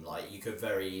a team. Like, you could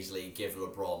very easily give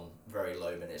LeBron very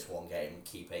low minutes one game,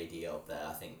 keep AD up there.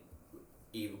 I think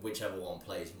whichever one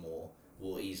plays more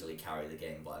will easily carry the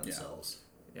game by themselves.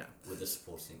 Yeah. With the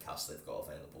supporting cast they've got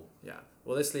available. Yeah.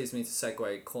 Well, this leads me to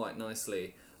segue quite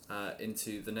nicely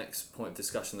into the next point of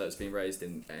discussion that's been raised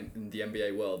in the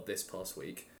NBA world this past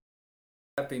week.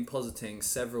 I've been positing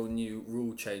several new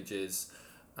rule changes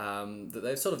that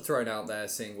they've sort of thrown out there,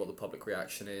 seeing what the public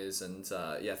reaction is, and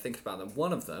thinking about them.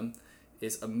 One of them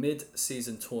is a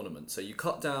mid-season tournament. So you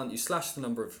slash the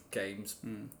number of games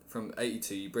from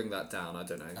 82, you bring that down, I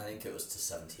don't know. I think it was to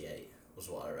 78. Was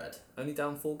what I read. Only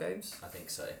down 4 games? I think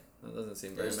so. That doesn't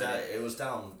seem very many. It was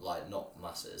down, like, not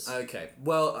masses. Okay.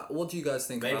 Well, what do you guys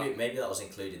think about... Maybe that was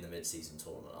including the mid-season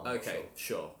tournament. I'm not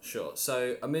sure.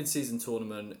 So, a mid-season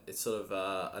tournament, it's sort of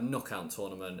a knockout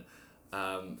tournament,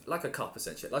 like a cup,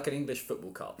 essentially, like an English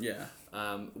football cup. Yeah.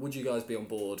 Would you guys be on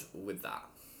board with that?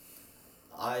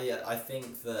 I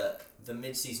think that the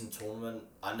mid-season tournament,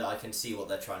 I can see what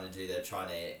they're trying to do. They're trying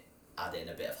to add in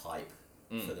a bit of hype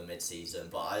for the mid-season,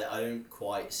 but I don't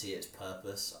quite see its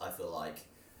purpose. I feel like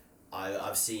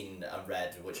I've seen and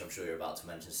read, which I'm sure you're about to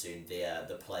mention soon,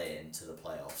 the play-in to the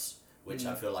playoffs, which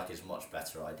I feel like is a much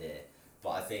better idea. But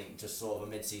I think just sort of a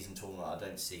mid-season tournament, I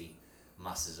don't see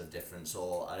masses of difference,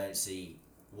 or I don't see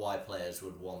why players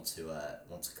would want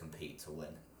to compete to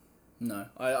win. No,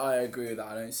 I agree with that.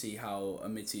 I don't see how a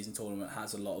mid-season tournament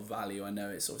has a lot of value. I know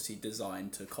it's obviously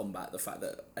designed to combat the fact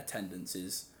that attendance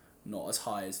is not as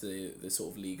high as the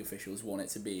sort of league officials want it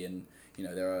to be, and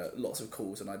there are lots of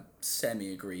calls, and I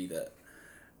semi-agree that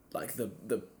like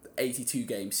the 82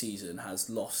 game season has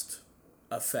lost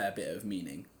a fair bit of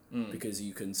meaning because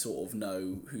you can sort of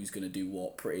know who's going to do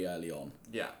what pretty early on.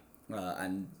 Yeah.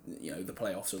 And the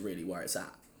playoffs are really where it's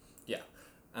at. Yeah,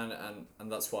 and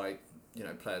that's why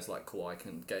players like Kawhi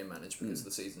can game manage because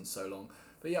the season's so long.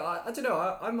 But yeah, I don't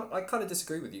know. I kind of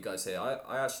disagree with you guys here.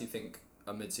 I actually think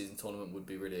a mid-season tournament would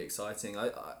be really exciting.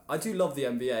 I do love the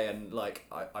NBA, and like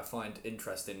I find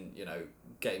interest in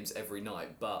games every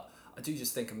night, but I do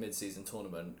just think a mid-season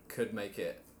tournament could make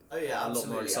it a lot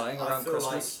more exciting around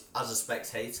Christmas. Like, as a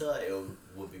spectator, it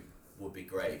would be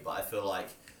great, but I feel like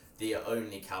the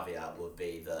only caveat would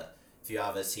be that if you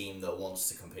have a team that wants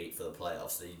to compete for the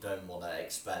playoffs, that you don't want to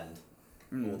expend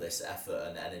all this effort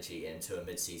and energy into a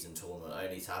mid-season tournament,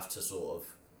 only to have to sort of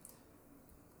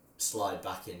slide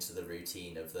back into the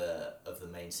routine of the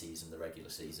main season, the regular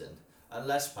season.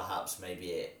 Unless perhaps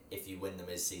maybe if you win the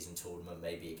mid-season tournament,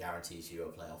 maybe it guarantees you a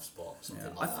playoff spot,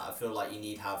 something like that. I feel like you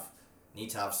need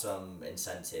to have some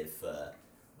incentive for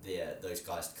those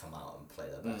guys to come out and play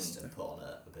their best and put on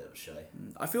a bit of a show.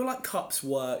 I feel like cups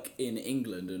work in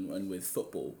England and with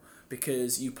football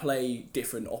because you play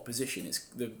different opposition. It's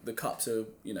the cups are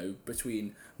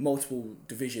between multiple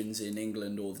divisions in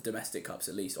England, or the domestic cups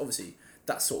at least. Obviously,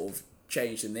 that's sort of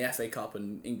changed, and the FA Cup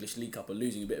and English League Cup are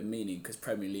losing a bit of meaning because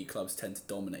Premier League clubs tend to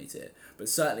dominate it. But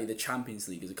certainly the Champions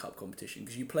League is a cup competition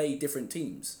because you play different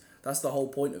teams. That's the whole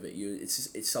point of it.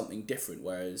 It's something different,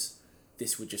 whereas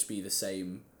this would just be the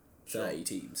same 30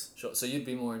 teams. Sure. So you'd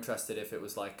be more interested if it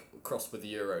was like crossed with the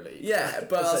Euro League. Yeah,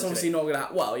 but that's obviously not going to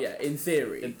happen. Well, yeah, in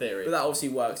theory. In theory. But that obviously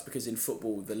works because in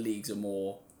football the leagues are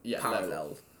more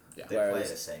parallel. Yeah. They play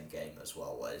the same game as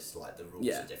well, whereas like the rules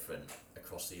are different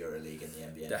across the Euro League and the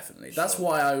NBA. Definitely. That's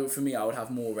why I would have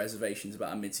more reservations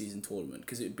about a mid-season tournament,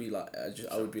 because it'd be like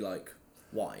I would be like,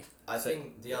 why? I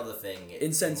think the other thing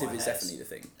incentive is definitely the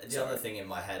thing. Other thing in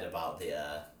my head about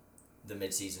the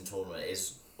mid-season tournament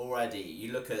is already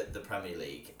you look at the Premier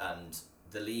League, and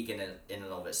the league in and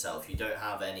of itself, you don't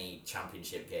have any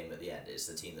championship game at the end. It's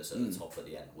the team that's at the top at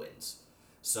the end wins.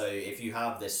 So if you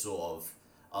have this sort of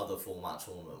other format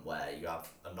tournament where you have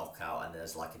a knockout and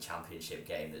there's like a championship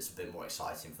game that's a bit more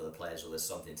exciting for the players, or there's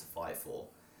something to fight for,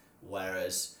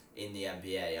 whereas in the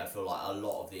NBA I feel like a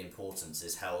lot of the importance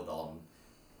is held on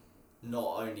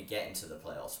not only getting to the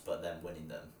playoffs but then winning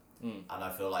them. And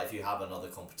I feel like if you have another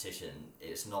competition,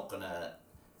 it's not gonna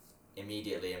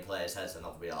immediately in players' heads, they're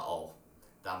not gonna be like, oh,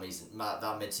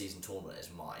 that mid-season tournament is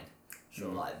mine. Sure.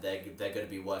 Like they're going to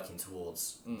be working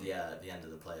towards the end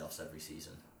of the playoffs every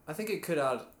season. I think it could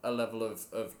add a level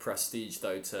of prestige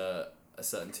though to a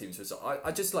certain team's result.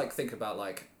 I just like think about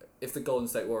like if the Golden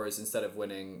State Warriors, instead of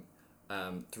winning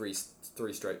three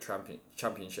straight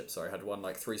championships, had won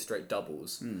like 3 straight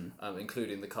doubles,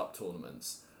 including the cup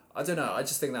tournaments. I don't know. I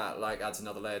just think that like adds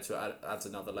another layer to it. Adds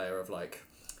another layer of like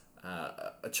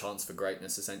a chance for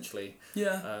greatness, essentially.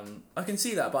 Yeah, I can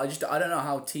see that, but I don't know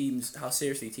how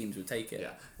seriously teams would take it.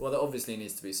 Yeah, well, there obviously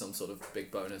needs to be some sort of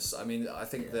big bonus. I mean, I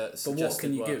think that. But what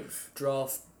can you give?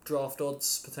 Draft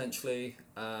odds potentially.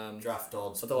 Draft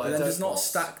odds. Although does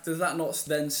that not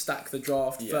then stack the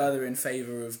draft further in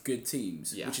favour of good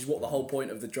teams? Yeah. Which is what the whole point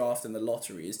of the draft and the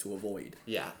lottery is to avoid.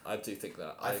 Yeah, I do think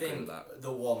that. I agree think with that.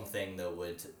 The one thing that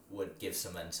would give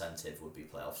some incentive would be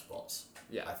playoff spots.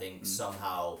 Yeah. I think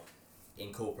somehow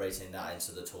incorporating that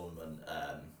into the tournament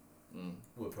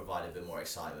would provide a bit more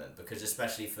excitement, because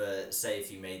especially for, say,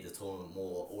 if you made the tournament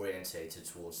more orientated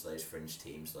towards those fringe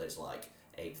teams, those like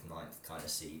 8th, 9th kind of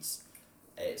seeds,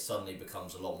 it suddenly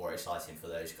becomes a lot more exciting for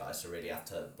those guys to really have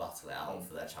to battle it out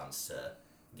for their chance to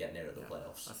get nearer the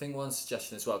playoffs. I think one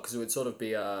suggestion as well, because it would sort of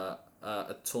be a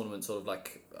tournament, sort of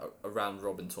like a round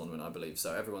robin tournament, I believe.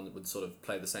 So everyone would sort of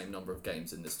play the same number of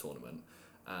games in this tournament,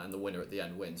 and the winner at the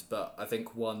end wins. But I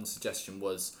think one suggestion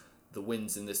was the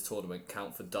wins in this tournament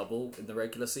count for double in the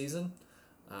regular season,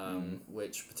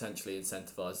 which potentially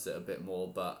incentivises it a bit more.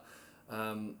 But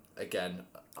again,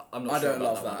 I'm not sure. I don't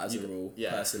love that as a rule,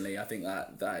 personally. I think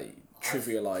that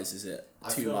trivialises it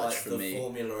too much for me. I feel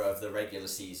like the formula of the regular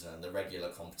season and the regular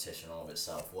competition of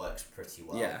itself works pretty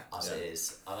well as it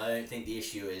is. And I don't think the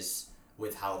issue is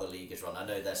with how the league is run. I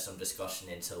know there's some discussion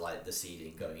into like the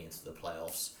seeding going into the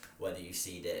playoffs, whether you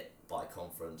seed it by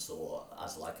conference or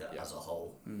as as a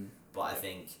whole. But I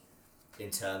think in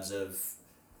terms of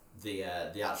the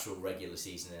actual regular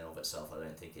season in of itself, I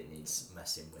don't think it needs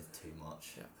messing with too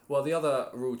much. Yeah. Well, the other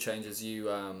rule changes you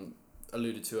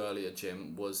alluded to earlier,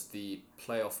 Jim, was the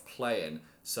playoff play-in.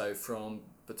 So from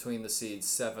between the seeds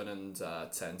 7 and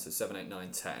 10, so 7, 8,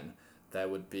 9, 10, there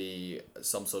would be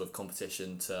some sort of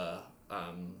competition to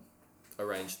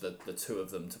arrange the two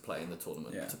of them to play in the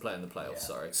tournament, to play in the playoffs,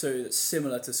 sorry. So it's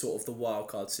similar to sort of the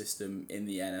wildcard system in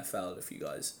the NFL, if you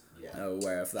guys are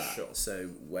aware of that. Sure. So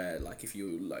where like if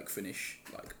you like finish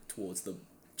like towards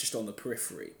just on the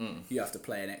periphery, you have to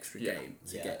play an extra game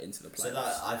to get into the playoffs. So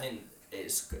that, I think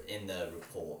it's in the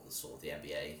report that sort of the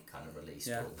NBA kind of released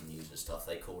all the news and stuff.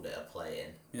 They called it a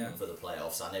play-in for the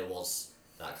playoffs, and it was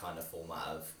that kind of format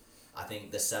of, I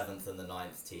think the 7th and the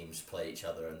 9th teams play each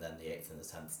other, and then the 8th and the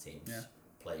 10th teams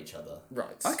play each other. Right.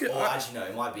 Actually, no,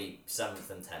 it might be 7th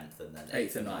and 10th, and then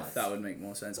 8th and 9th. That would make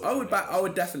more sense. I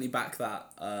would definitely back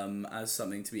that as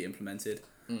something to be implemented.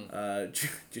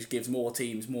 Just gives more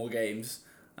teams more games,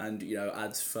 and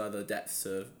adds further depth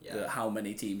to how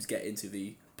many teams get into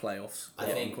the playoffs. I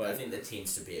think the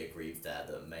teams to be aggrieved there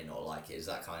that may not like it is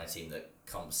that kind of team that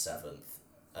comes 7th,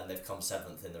 and they've come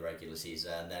 7th in the regular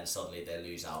season, and then suddenly they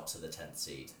lose out to the 10th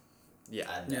seed.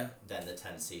 Then the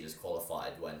 10th seed is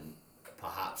qualified when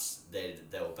perhaps they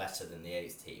were better than the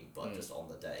 8th team, but just on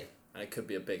the day. And it could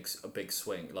be a big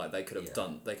swing. Like they could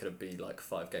have been like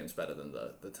 5 games better than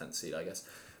the 10th seed, I guess.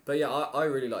 But yeah, I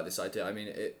really like this idea. I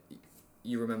mean,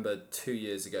 you remember 2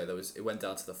 years ago it went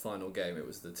down to the final game. It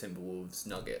was the Timberwolves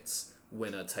Nuggets.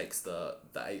 Winner takes the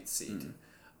 8th seed,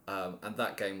 and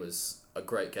that game was a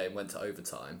great game. Went to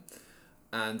overtime,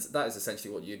 and that is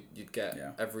essentially what you'd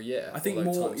get every year. I think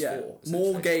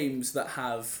more games that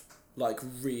have like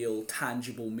real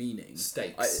tangible meaning.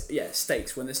 Stakes.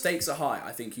 Stakes. When the stakes are high,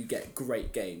 I think you get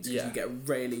great games because you get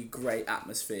really great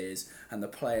atmospheres and the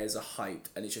players are hyped,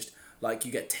 and it's just like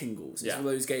you get tingles. It's one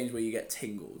of those games where you get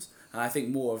tingles. And I think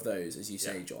more of those, as you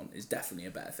say, John, is definitely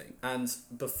a better thing. And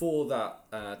before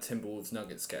that Timberwolves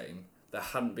Nuggets game, there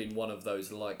hadn't been one of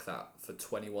those like that for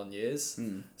 21 years.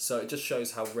 So it just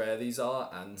shows how rare these are,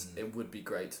 and it would be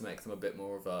great to make them a bit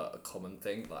more of a common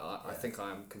thing. Like I think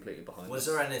I am completely behind. Was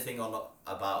there anything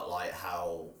about like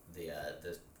how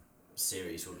the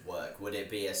series would work? Would it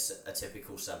be a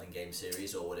typical 7-game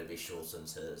series, or would it be shortened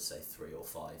to say 3 or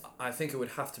 5? I think it would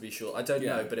have to be short. I don't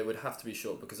know, but it would have to be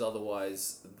short, because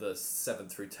otherwise the 7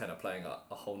 through 10 are playing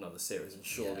a whole nother series, and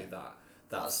surely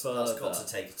that's further. got to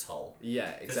take a toll. Yeah,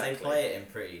 exactly. Because they play it in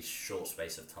pretty short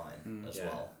space of time as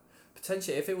well.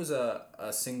 Potentially, if it was a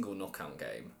single knockout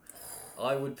game,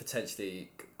 I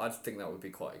think that would be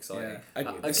quite exciting.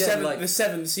 Yeah. Again, the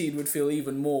seventh seed would feel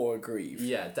even more aggrieved.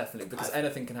 Yeah, definitely, because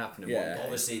anything can happen in one game.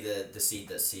 Obviously, the seed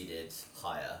that's seeded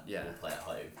higher will play at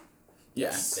home.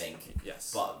 Yes. You think.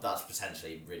 Yes. But that's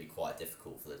potentially really quite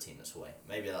difficult for the team that's away.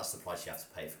 Maybe that's the price you have to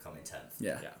pay for coming 10th.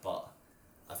 Yeah. But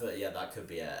I feel that could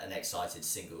be an excited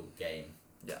single game.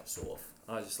 Yeah. Sort of.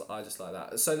 I just like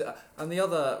that. So, and the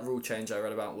other rule change I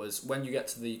read about was when you get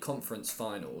to the conference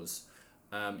finals,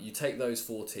 you take those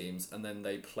 4 teams and then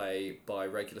they play by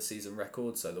regular season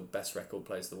record. So the best record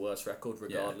plays the worst record,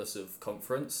 regardless of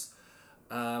conference.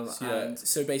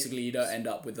 So basically, you don't end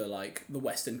up with the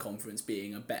Western Conference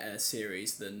being a better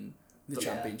series than the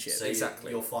championship. So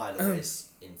exactly. Your final is,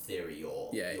 in theory, your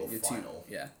final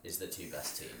is the 2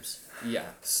 best teams. Yeah.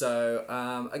 So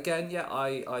again,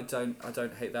 I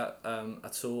don't hate that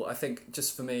at all. I think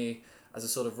just for me, as a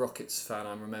sort of Rockets fan,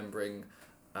 I'm remembering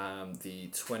the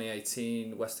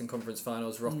 2018 Western Conference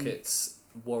Finals, Rockets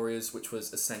Warriors, which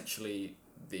was essentially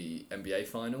the NBA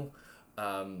final.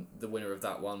 The winner of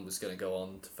that one was going to go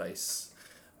on to face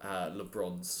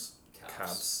LeBron's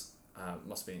Cavs.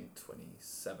 Must have been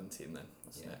 2017 then,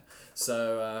 wasn't it?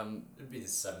 So it would be the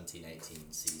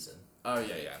 17-18 season. Oh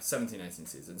yeah, 17-18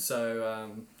 season.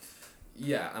 So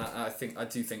and I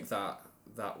do think that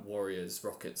Warriors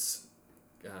Rockets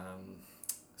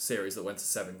series that went to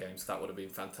 7 games, that would have been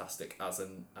fantastic as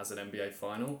an NBA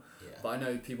final. Yeah. But I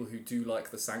know people who do like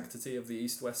the sanctity of the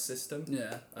East-West system.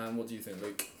 Yeah. What do you think,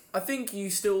 Luke? I think you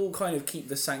still kind of keep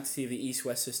the sanctity of the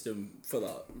East-West system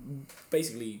for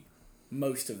basically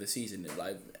most of the season,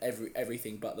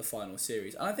 everything but the final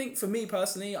series. And I think for me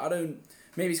personally,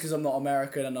 maybe it's because I'm not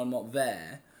American and I'm not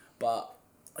there, but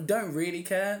I don't really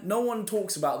care. No one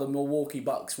talks about the Milwaukee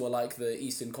Bucks were the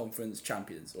Eastern Conference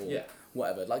champions or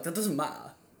whatever. That doesn't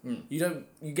matter. You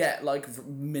get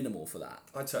minimal for that.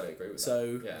 I totally agree with that.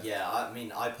 So I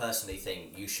mean, I personally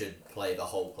think you should play the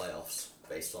whole playoffs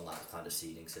based on that kind of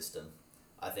seeding system.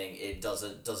 I think it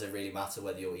doesn't really matter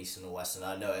whether you're Eastern or Western.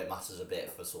 I know it matters a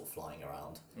bit for sort of flying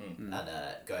around and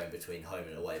going between home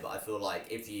and away, but I feel like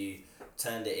if you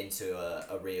turned it into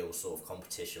a real sort of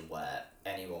competition where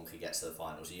anyone could get to the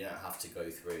finals, you don't have to go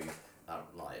through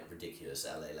ridiculous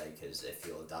LA Lakers if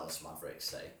you're the Dallas Mavericks,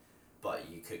 say. But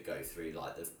you could go through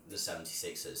the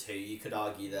 76ers, who you could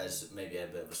argue there's maybe a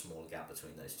bit of a smaller gap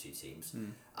between those 2 teams.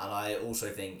 And I also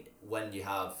think when you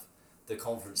have the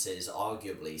conferences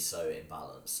arguably so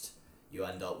imbalanced, you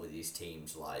end up with these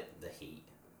teams like the Heat,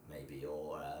 maybe,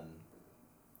 or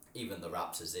even the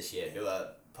Raptors this year, who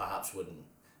perhaps wouldn't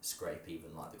scrape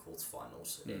even the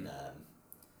quarterfinals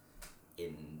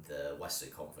in the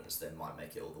Western Conference. They might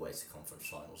make it all the way to conference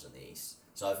finals in the East.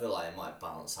 So I feel like it might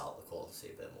balance out the quality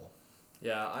a bit more.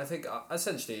 Yeah, I think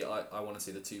essentially I want to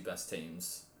see the 2 best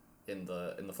teams in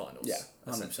the finals. Yeah,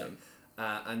 100%. Essentially.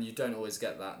 And you don't always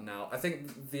get that now. I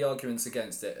think the arguments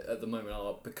against it at the moment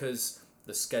are because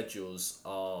the schedules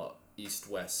are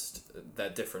East-West, they're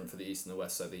different for the East and the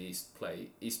West, so the East play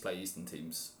Eastern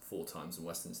teams 4 times and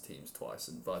Western teams twice,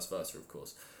 and vice versa, of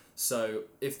course. So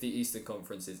if the Eastern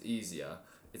Conference is easier,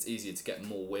 it's easier to get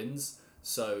more wins,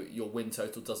 so your win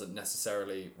total doesn't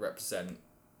necessarily represent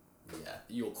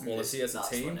your quality as a team.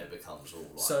 That's when it becomes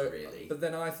all really. But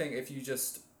then I think if you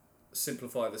just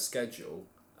simplify the schedule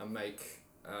and make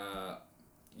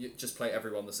you just play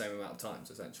everyone the same amount of times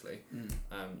essentially,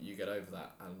 you get over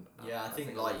that. And I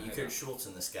think you could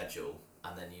shorten the schedule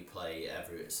and then you play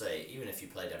even if you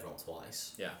played everyone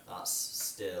twice, that's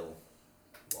still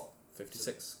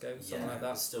 56 games, something like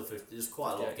that. Still 50. There's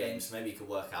quite a lot of games. Maybe you could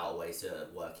work out a way to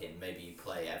work in. Maybe you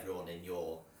play everyone in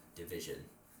your division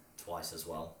twice as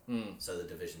well, so the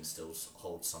division still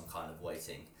holds some kind of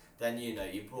weighting. Then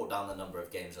you brought down the number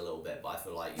of games a little bit, but I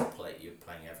feel like you're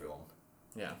playing everyone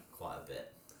quite a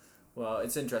bit. Well,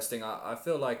 it's interesting. I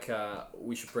feel like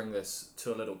we should bring this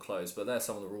to a little close, but there's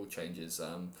some of the rule changes,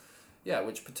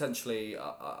 which potentially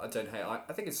I don't hate.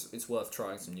 I think it's worth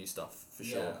trying some new stuff for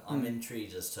sure. I'm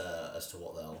intrigued as to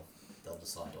what they'll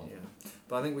decide on. Yeah.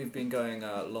 But I think we've been going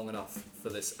long enough for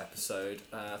this episode.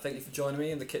 Thank you for joining me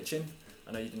in the kitchen.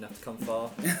 I know you didn't have to come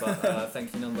far, but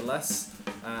thank you nonetheless.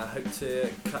 Hope to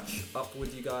catch up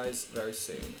with you guys very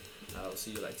soon. I'll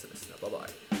see you later, listener.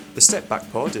 Bye-bye. The Step Back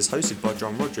Pod is hosted by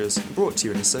John Rogers and brought to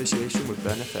you in association with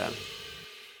Burn FM.